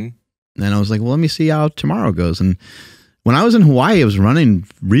 And I was like, well, let me see how tomorrow goes. And when I was in Hawaii, I was running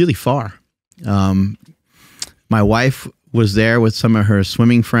really far. My wife was there with some of her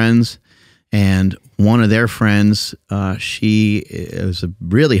swimming friends, and one of their friends, she is a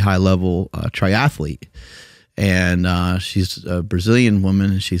really high-level triathlete, and she's a Brazilian woman,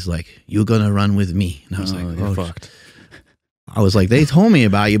 and she's like, you're going to run with me. And I was like, you're fucked. I was like, they told me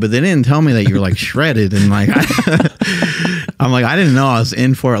about you, but they didn't tell me that you were like shredded. And like, I'm like, I didn't know I was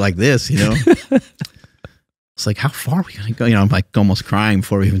in for it like this, It's like, how far are we going to go? I'm like almost crying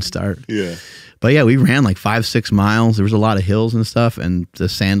before we even start. Yeah. But yeah, we ran like 5-6 miles. There was a lot of hills and stuff, and the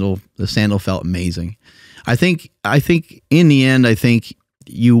sandal felt amazing. I think in the end, I think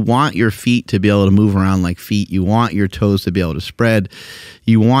you want your feet to be able to move around like feet. You want your toes to be able to spread.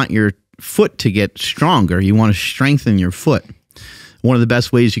 You want your foot to get stronger. You want to strengthen your foot. One of the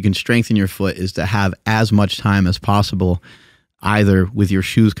best ways you can strengthen your foot is to have as much time as possible, either with your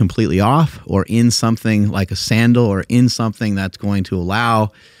shoes completely off or in something like a sandal or in something that's going to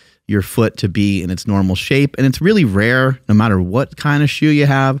allow your foot to be in its normal shape. And it's really rare, no matter what kind of shoe you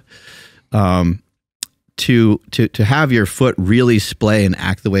have, to have your foot really splay and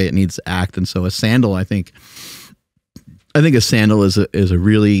act the way it needs to act. And so a sandal, I think a sandal is a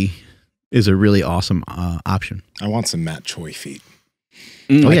really awesome option. I want some Matt Choi feet.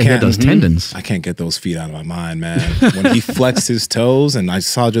 Oh yeah, he had those tendons. I can't get those feet out of my mind, man. When he flexed his toes and I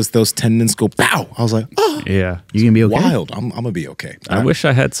saw just those tendons go pow, I was like, oh, Yeah. You gonna be okay? wild. I'm gonna be okay. I wish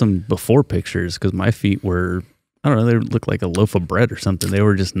I had some before pictures because my feet were, I don't know, they looked like a loaf of bread or something. They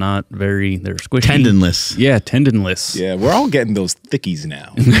were just not very, they're squishy. Tendonless. Yeah, tendonless. Yeah, we're all getting those thickies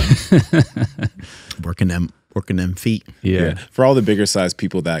now. Working them feet. Yeah. For all the bigger size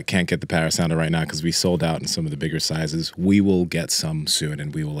people that can't get the Parasounder right now because we sold out in some of the bigger sizes, we will get some soon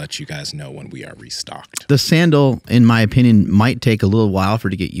and we will let you guys know when we are restocked. The sandal, in my opinion, might take a little while for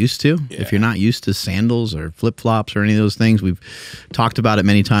it to get used to. Yeah. If you're not used to sandals or flip-flops or any of those things, we've talked about it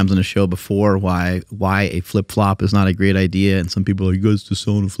many times on the show before, why a flip-flop is not a great idea. And some people are like, you guys just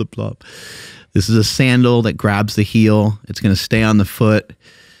selling a flip-flop. This is a sandal that grabs the heel. It's going to stay on the foot.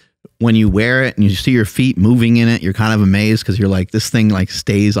 When you wear it and you see your feet moving in it, you're kind of amazed because you're like, this thing like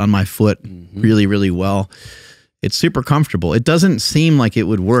stays on my foot really, really well. It's super comfortable. It doesn't seem like it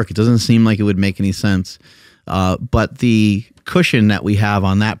would work. It doesn't seem like it would make any sense. But the cushion that we have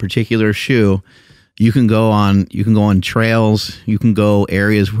on that particular shoe, you can go on trails. You can go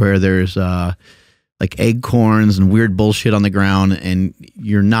areas where there's like acorns and weird bullshit on the ground, and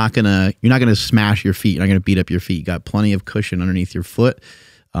you're not gonna smash your feet. You're not gonna beat up your feet. You got plenty of cushion underneath your foot.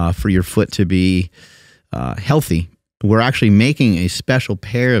 For your foot to be healthy. We're actually making a special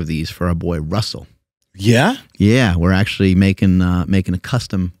pair of these for our boy Russell. Yeah? Yeah, we're actually making a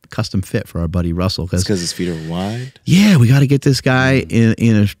custom fit for our buddy Russell. Because his feet are wide? Yeah, we got to get this guy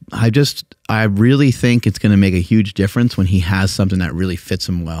I really think it's going to make a huge difference when he has something that really fits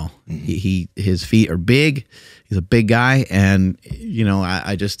him well. His feet are big. He's a big guy, and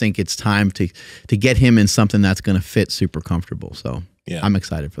I just think it's time to get him in something that's going to fit super comfortable. So yeah, I'm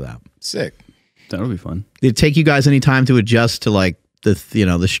excited for that. Sick. That'll be fun. Did it take you guys any time to adjust to like the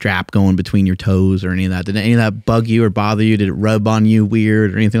strap going between your toes or any of that? Did any of that bug you or bother you? Did it rub on you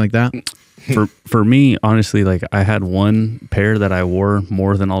weird or anything like that? For me, honestly, like I had one pair that I wore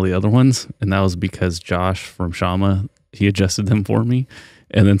more than all the other ones, and that was because Josh from Shama, he adjusted them for me.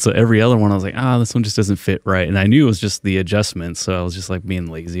 And then so every other one I was like, this one just doesn't fit right. And I knew it was just the adjustment, so I was just like being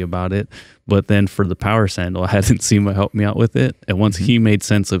lazy about it. But then for the power sandal, I had Nsima help me out with it. And once he made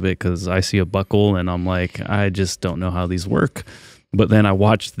sense of it, because I see a buckle and I'm like, I just don't know how these work. But then I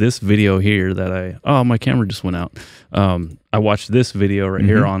watched this video here that my camera just went out. I watched this video right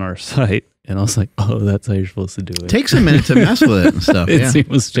here on our site, and I was like, oh, that's how you're supposed to do it. Takes a minute to mess with it and stuff. He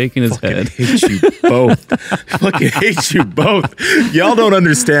was shaking his head. Hate you both. Fucking hate you both. Y'all don't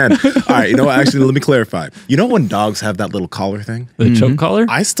understand. All right, you know what? Actually, let me clarify. You know when dogs have that little collar thing? The choke collar?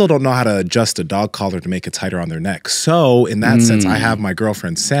 I still don't know how to adjust a dog collar to make it tighter on their neck. So in that sense, I have my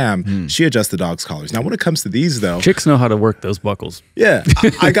girlfriend, Sam. She adjusts the dog's collars. Now, when it comes to these, though. Chicks know how to work those buckles. Yeah.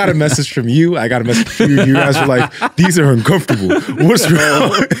 I got a message from you. I got a message from you. You guys were like, these are uncomfortable. What's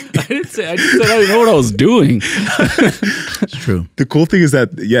wrong? I just said I didn't know what I was doing. It's true. The cool thing is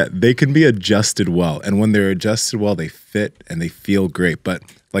that, they can be adjusted well. And when they're adjusted well, they fit and they feel great. But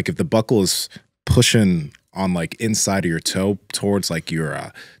like if the buckle is pushing on like inside of your toe towards like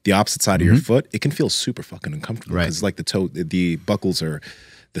your the opposite side of your foot, it can feel super fucking uncomfortable. Right. Because like the buckles are,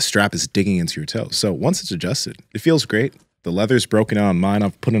 the strap is digging into your toe. So once it's adjusted, it feels great. The leather's broken out on mine.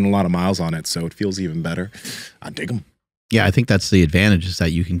 I've put in a lot of miles on it, so it feels even better. I dig them. Yeah, I think that's the advantage, is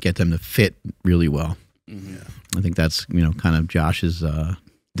that you can get them to fit really well. Yeah. I think that's, kind of Josh's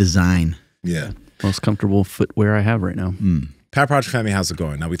design. Yeah. Most comfortable footwear I have right now. Power Project family, how's it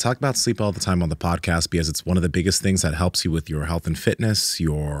going? Now, we talk about sleep all the time on the podcast because it's one of the biggest things that helps you with your health and fitness,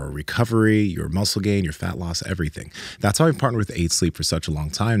 your recovery, your muscle gain, your fat loss, everything. That's why we've partnered with 8 Sleep for such a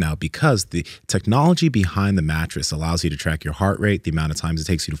long time now, because the technology behind the mattress allows you to track your heart rate, the amount of times it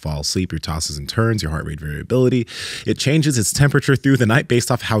takes you to fall asleep, your tosses and turns, your heart rate variability. It changes its temperature through the night based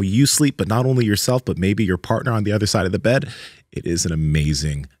off how you sleep, but not only yourself, but maybe your partner on the other side of the bed. It is an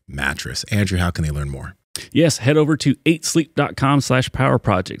amazing mattress. Andrew, how can they learn more? Yes, head over to 8sleep.com/power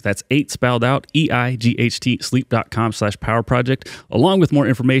project. That's 8 spelled out, EIGHT, sleep.com/power project. Along with more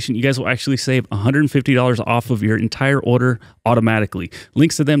information, you guys will actually save $150 off of your entire order automatically.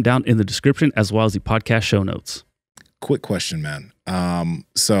 Links to them down in the description as well as the podcast show notes. Quick question, man.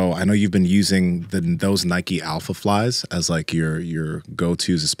 So I know you've been using those Nike Alpha Flies as like your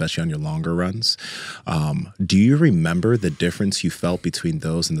go-tos, especially on your longer runs. Do you remember the difference you felt between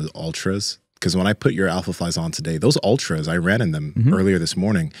those and the Ultras? Because when I put your Alpha Flies on today, those Ultras, I ran in them earlier this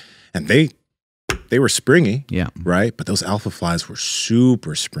morning, and they were springy, right? But those Alpha Flies were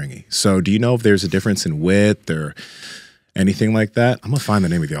super springy. So do you know if there's a difference in width or anything like that? I'm gonna find the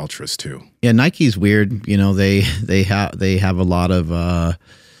name of the Ultras too. Yeah, Nike's weird. You know, they have a lot of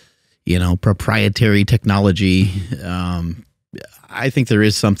proprietary technology. I think there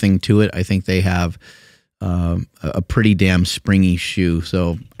is something to it. I think they have a pretty damn springy shoe.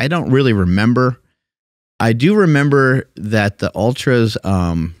 So I don't really remember. I do remember that the Ultras,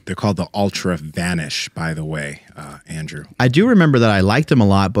 they're called the Altra Vanish, by the way, Andrew. I do remember that I liked them a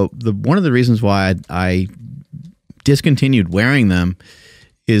lot, but one of the reasons why I discontinued wearing them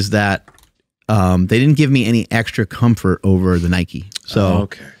is that they didn't give me any extra comfort over the Nike. So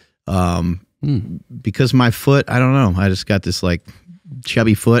because my foot, I don't know, I just got this like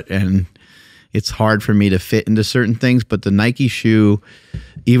chubby foot, and it's hard for me to fit into certain things. But the Nike shoe,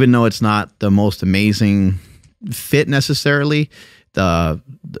 even though it's not the most amazing fit necessarily,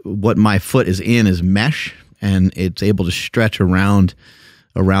 what my foot is in is mesh, and it's able to stretch around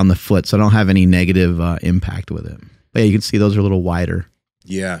the foot, so I don't have any negative impact with it. But yeah, you can see those are a little wider.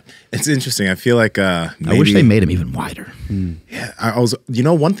 Yeah, it's interesting. I feel like I wish they made them even wider. Yeah, I was. You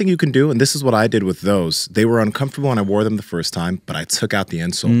know, one thing you can do, and this is what I did with those. They were uncomfortable when I wore them the first time, but I took out the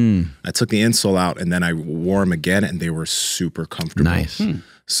insole. I took the insole out, and then I wore them again, and they were super comfortable. Nice.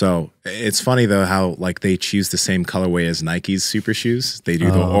 So it's funny though how like they choose the same colorway as Nike's super shoes. They do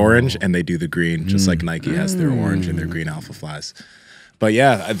the orange and they do the green, just like Nike has their orange and their green Alpha Flies. But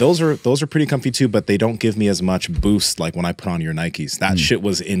yeah, those are pretty comfy too, but they don't give me as much boost like when I put on your Nikes. That shit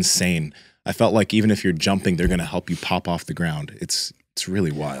was insane. I felt like even if you're jumping, they're going to help you pop off the ground. It's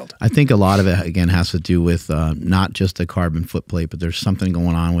really wild. I think a lot of it, again, has to do with not just the carbon footplate, but there's something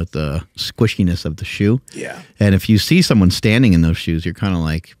going on with the squishiness of the shoe. Yeah. And if you see someone standing in those shoes, you're kind of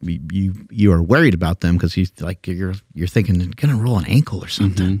like, you are worried about them because you're thinking, they're going to roll an ankle or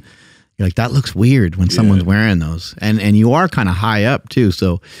something. You're like, that looks weird when someone's wearing those. And you are kind of high up too.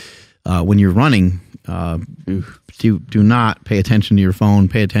 So when you're running, do not pay attention to your phone.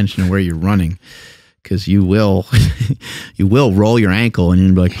 Pay attention to where you're running, because you will roll your ankle and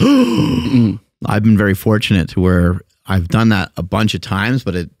you'll be like, I've been very fortunate to where I've done that a bunch of times,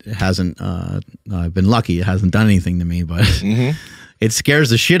 but it hasn't, I've been lucky. It hasn't done anything to me, but it scares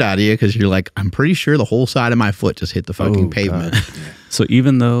the shit out of you because you're like, I'm pretty sure the whole side of my foot just hit the fucking pavement. So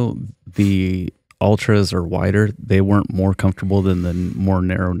even though the Ultras are wider, they weren't more comfortable than the more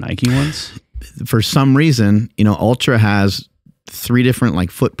narrow Nike ones? For some reason, Ultra has 3 different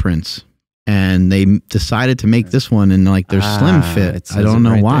like footprints, and they decided to make this one in like their slim fit. I don't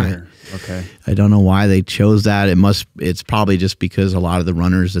know why. There. Okay. I don't know why they chose that. It's probably just because a lot of the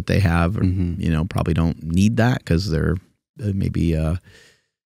runners that they have, probably don't need that because they're maybe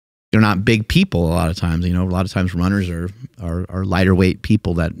they're not big people a lot of times. A lot of times runners are lighter weight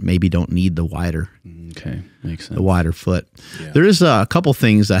people that maybe don't need the wider. Okay, makes sense. The wider foot. Yeah. There is a couple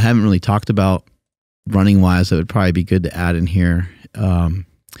things I haven't really talked about running wise that would probably be good to add in here.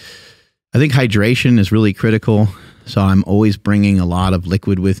 I think hydration is really critical. So I'm always bringing a lot of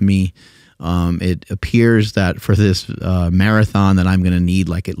liquid with me. It appears that for this marathon that I'm going to need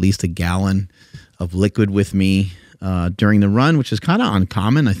like at least a gallon of liquid with me during the run, which is kind of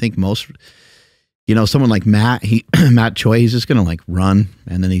uncommon. I think most, someone like Matt Choi, he's just going to like run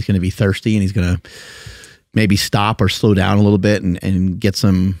and then he's going to be thirsty and he's going to maybe stop or slow down a little bit and get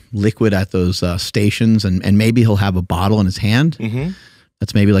some liquid at those stations. And maybe he'll have a bottle in his hand.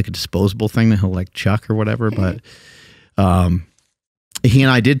 That's maybe like a disposable thing that he'll like chuck or whatever. But he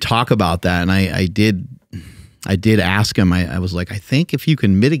and I did talk about that. And I did ask him, I was like, I think if you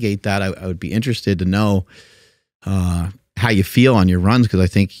can mitigate that, I would be interested to know how you feel on your runs, because I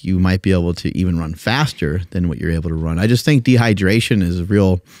think you might be able to even run faster than what you're able to run. I just think dehydration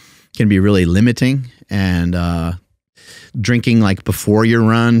can be really limiting, and drinking like before your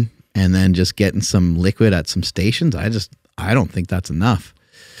run and then just getting some liquid at some stations, I don't think that's enough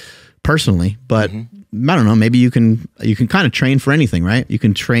personally. But I don't know, maybe you can kind of train for anything, right? You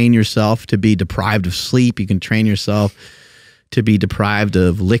can train yourself to be deprived of sleep. You can train yourself to be deprived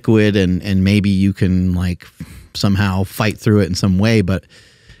of liquid, and maybe you can like somehow fight through it in some way. But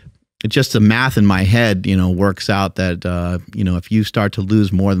it's just the math in my head, works out that, if you start to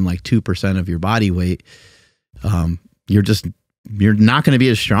lose more than like 2% of your body weight, you're not going to be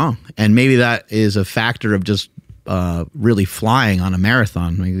as strong. And maybe that is a factor of just really flying on a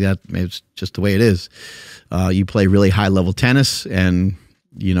maybe it's just the way it is. You play really high level tennis and,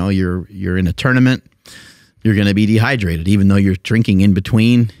 you're in a tournament, you're going to be dehydrated, even though you're drinking in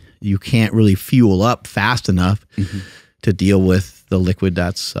between. You can't really fuel up fast enough to deal with the liquid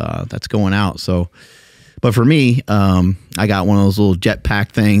that's going out. So, but for me, I got one of those little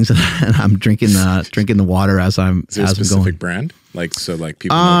jetpack things, and I'm drinking the water as I'm Is there a specific brand? Like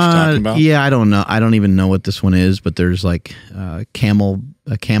people know what you're talking about? Yeah, I don't know. I don't even know what this one is, but there's like a camel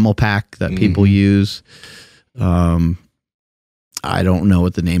pack that people use. I don't know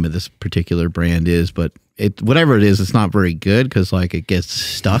what the name of this particular brand is, but whatever it is, it's not very good because like it gets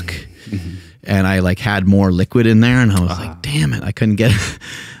stuck. And I like had more liquid in there, and I was like, "Damn it! I couldn't get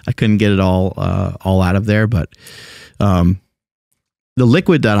it all out of there." But the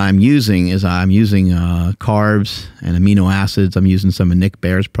liquid that I'm using is carbs and amino acids. I'm using some of Nick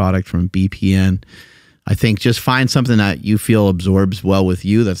Bare's product from BPN. I think just find something that you feel absorbs well with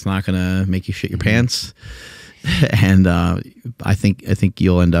you. That's not going to make you shit your pants, and I think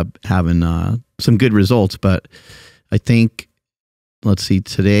you'll end up having some good results. But I think, let's see,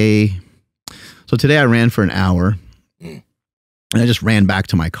 today I ran for an hour, and I just ran back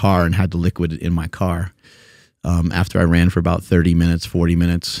to my car and had the liquid in my car after I ran for about 30 minutes, 40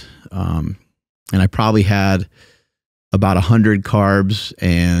 minutes. And I probably had about 100 carbs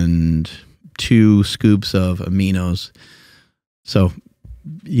and 2 scoops of aminos. So,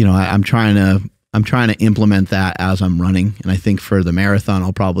 I'm trying to implement that as I'm running. And I think for the marathon,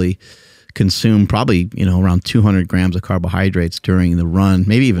 I'll probably consume around 200 grams of carbohydrates during the run,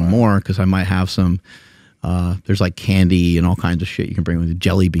 maybe even more, because I might have some there's like candy and all kinds of shit you can bring with you,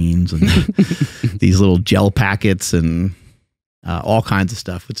 jelly beans and these little gel packets and all kinds of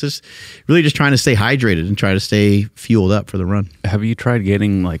stuff. It's just really just trying to stay hydrated and try to stay fueled up for the run. Have you tried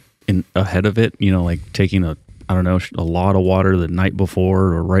getting like ahead of it, like taking a lot of water the night before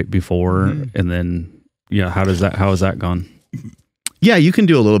or right before, and then how has that gone? Yeah, you can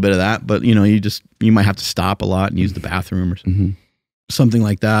do a little bit of that, but you might have to stop a lot and use the bathroom or something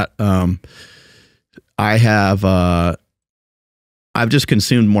like that. I've just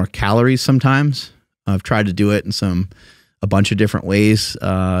consumed more calories sometimes. I've tried to do it in a bunch of different ways,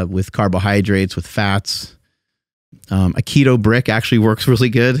 with carbohydrates, with fats. A keto brick actually works really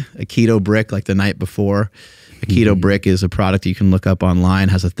good. A keto brick, like the night before. A keto brick is a product you can look up online,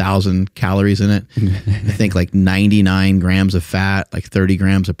 has 1,000 calories in it. I think like 99 grams of fat, like 30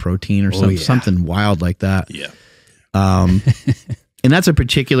 grams of protein or something wild like that. Yeah. And that's a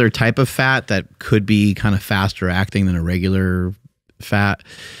particular type of fat that could be kind of faster acting than a regular fat.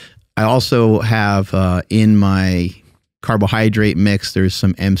 I also have in my carbohydrate mix, there's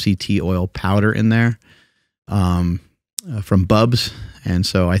some MCT oil powder in there from Bubs. And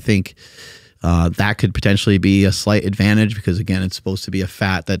so I think that could potentially be a slight advantage because, again, it's supposed to be a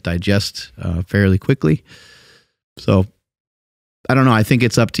fat that digests fairly quickly. So I don't know. I think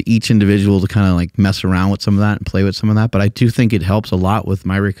it's up to each individual to kind of like mess around with some of that and play with some of that. But I do think it helps a lot with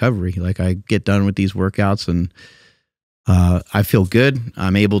my recovery. Like I get done with these workouts and I feel good.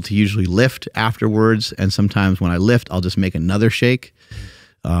 I'm able to usually lift afterwards. And sometimes when I lift, I'll just make another shake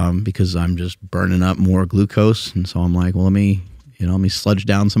because I'm just burning up more glucose. And so I'm like, well, let me sludge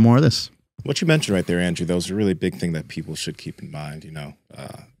down some more of this. What you mentioned right there, Andrew, that was a really big thing that people should keep in mind,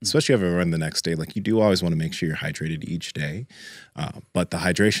 especially if you run the next day. Like you do always want to make sure you're hydrated each day, but the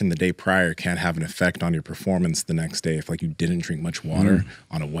hydration the day prior can have an effect on your performance the next day. If like you didn't drink much water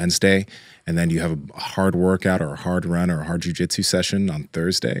on a Wednesday and then you have a hard workout or a hard run or a hard jiu-jitsu session on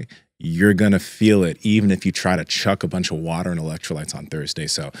Thursday, you're going to feel it even if you try to chuck a bunch of water and electrolytes on Thursday.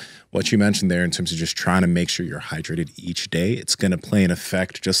 So what you mentioned there in terms of just trying to make sure you're hydrated each day, it's going to play an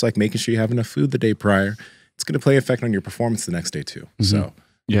effect, just like making sure you have enough food the day prior. It's going to play an effect on your performance the next day too. So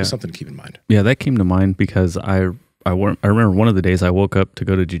something to keep in mind. Yeah, that came to mind because I remember one of the days I woke up to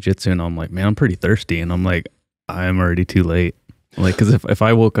go to jiu-jitsu and I'm like, man, I'm pretty thirsty. And I'm like, I'm already too late. Like, because if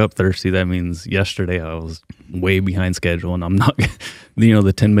I woke up thirsty, that means yesterday I was way behind schedule, and I'm not, the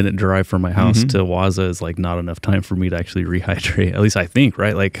 10-minute drive from my house to Waza is like not enough time for me to actually rehydrate. At least I think,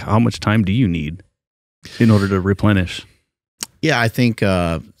 right? Like, how much time do you need in order to replenish? Yeah, I think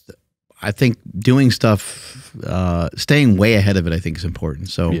doing stuff, staying way ahead of it, I think is important.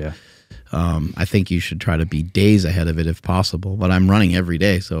 So yeah. I think you should try to be days ahead of it if possible. But I'm running every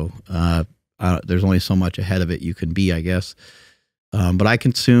day, so there's only so much ahead of it you can be, I guess. But I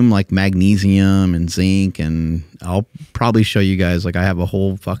consume like magnesium and zinc, and I'll probably show you guys, like I have a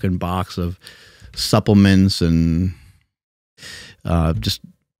whole fucking box of supplements and just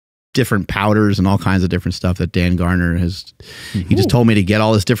different powders and all kinds of different stuff that Dan Garner has. He just told me to get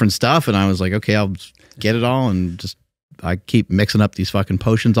all this different stuff, and I was like, okay, I'll get it all, and just I keep mixing up these fucking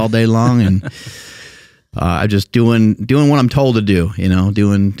potions all day long, and I'm just doing what I'm told to do, you know,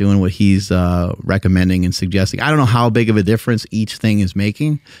 doing what he's recommending and suggesting. I don't know how big of a difference each thing is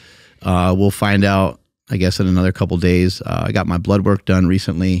making. We'll find out, I guess, in another couple days. I got my blood work done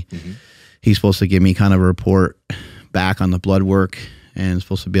recently. He's supposed to give me kind of a report back on the blood work, and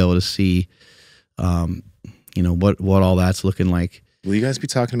supposed to be able to see, you know, what all that's looking like. Will you guys be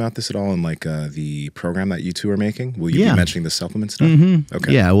talking about this at all in like the program that you two are making? Will you be mentioning the supplement stuff?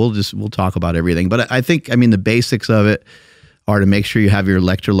 Okay. Yeah, we'll talk about everything. But I think, I mean, the basics of it are to make sure you have your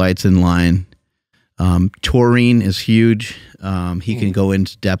electrolytes in line. Taurine is huge. He can go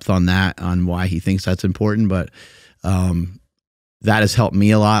into depth on that, on why he thinks that's important. But that has helped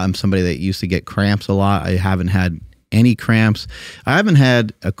me a lot. I'm somebody that used to get cramps a lot. I haven't had any cramps. I haven't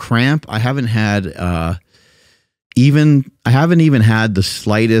had a cramp. I haven't had even had the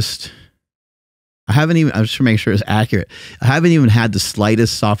slightest. I'm just to make sure it's accurate. I haven't even had the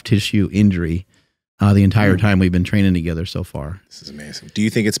slightest soft tissue injury the entire time we've been training together so far. This is amazing. Do you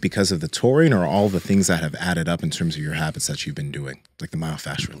think it's because of the taurine or all the things that have added up in terms of your habits that you've been doing, like the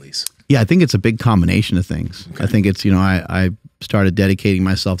myofascial release? Yeah, I think it's a big combination of things. Okay. I think it's, you know, I started dedicating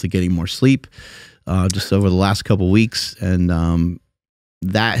myself to getting more sleep just over the last couple of weeks, and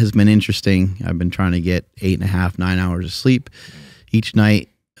that has been interesting. I've been trying to get 8.5, 9 hours of sleep each night.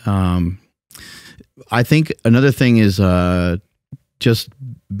 I think another thing is just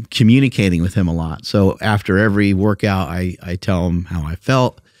communicating with him a lot. So after every workout, I tell him how I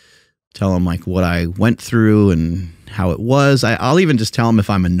felt, tell him like what I went through and how it was. I'll even just tell him if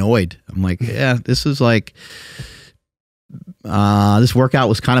I'm annoyed. I'm like, yeah, this is like, this workout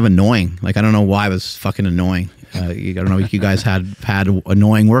was kind of annoying. Like, I don't know why it was fucking annoying. I don't know if you guys had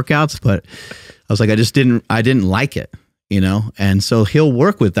annoying workouts, but I was like, I didn't like it, you know? And so he'll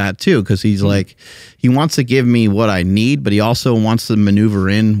work with that too. Cause he's like, he wants to give me what I need, but he also wants to maneuver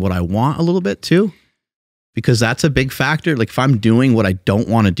in what I want a little bit too, because that's a big factor. Like if I'm doing what I don't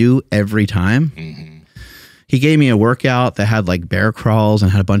want to do every time, he gave me a workout that had like bear crawls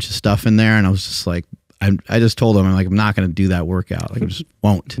and had a bunch of stuff in there. And I was just like, I just told him, I'm like, I'm not going to do that workout. Like, I just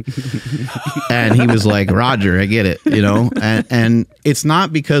won't. And he was like, Roger, I get it, you know? And it's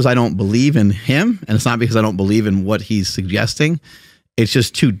not because I don't believe in him, and it's not because I don't believe in what he's suggesting. It's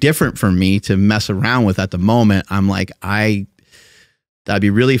just too different for me to mess around with at the moment. I'm like, that'd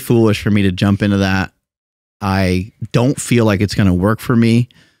be really foolish for me to jump into that. I don't feel like it's going to work for me.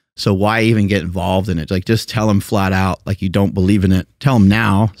 So why even get involved in it? Like, just tell him flat out, like, you don't believe in it. Tell him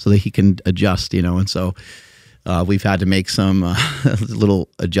now so that he can adjust, you know? And so we've had to make some little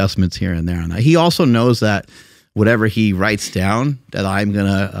adjustments here and there on that. He also knows that whatever he writes down, that I'm going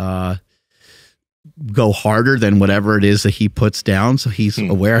to go harder than whatever it is that he puts down. So he's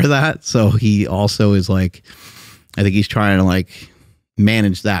aware of that. So he also is like, I think he's trying to like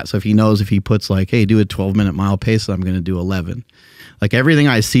manage that. So if he knows, if he puts like, hey, do a 12-minute mile pace, I'm going to do 11. Like everything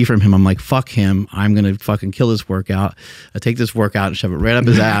I see from him, I'm like, fuck him. I'm going to fucking kill this workout. I take this workout and shove it right up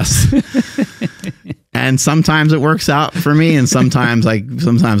his ass. And sometimes it works out for me. And sometimes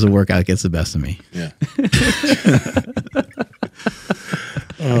the workout gets the best of me. Yeah.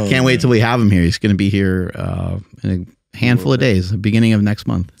 Can't wait till we have him here. He's going to be here in a handful of days, the beginning of next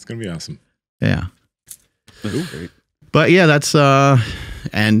month. It's going to be awesome. Yeah. That's great. But yeah, that's,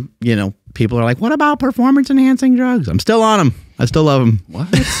 and you know, people are like, what about performance enhancing drugs? I'm still on them. I still love them. What?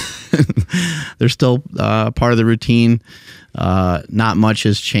 They're still part of the routine. Not much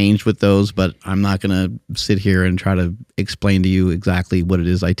has changed with those, but I'm not going to sit here and try to explain to you exactly what it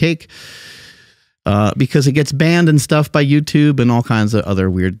is I take because it gets banned and stuff by YouTube and all kinds of other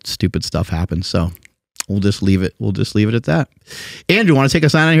weird, stupid stuff happens. So we'll just leave it. We'll just leave it at that. Andrew, want to take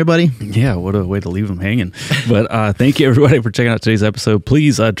us out of here, buddy? Yeah, what a way to leave them hanging. But thank you, everybody, for checking out today's episode.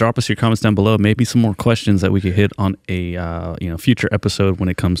 Please drop us your comments down below. Maybe some more questions that we could hit on a future episode when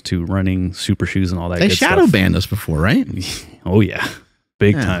it comes to running, super shoes, and all that. They good shadow stuff. banned us before, right? Oh yeah,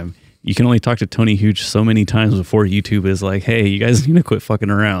 big time. You can only talk to Tony Huge so many times before YouTube is like, hey, you guys need to quit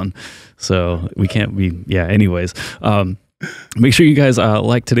fucking around. So we can't be. Yeah. Anyways. Make sure you guys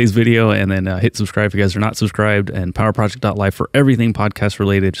like today's video and then hit subscribe if you guys are not subscribed, and powerproject.life for everything podcast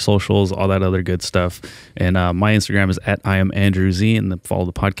related, socials, all that other good stuff. And my Instagram is @IamAndrewZ, and follow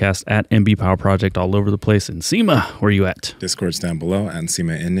the podcast @MBPowerProject all over the place. And Nsima, where are you at? Discord's down below, and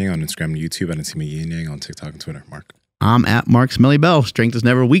Nsima Inyang on Instagram and YouTube, and Nsima Inyang on TikTok and Twitter. Mark. I'm at Mark Smelly Bell. Strength is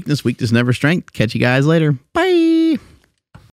never weakness. Weakness is never strength. Catch you guys later. Bye.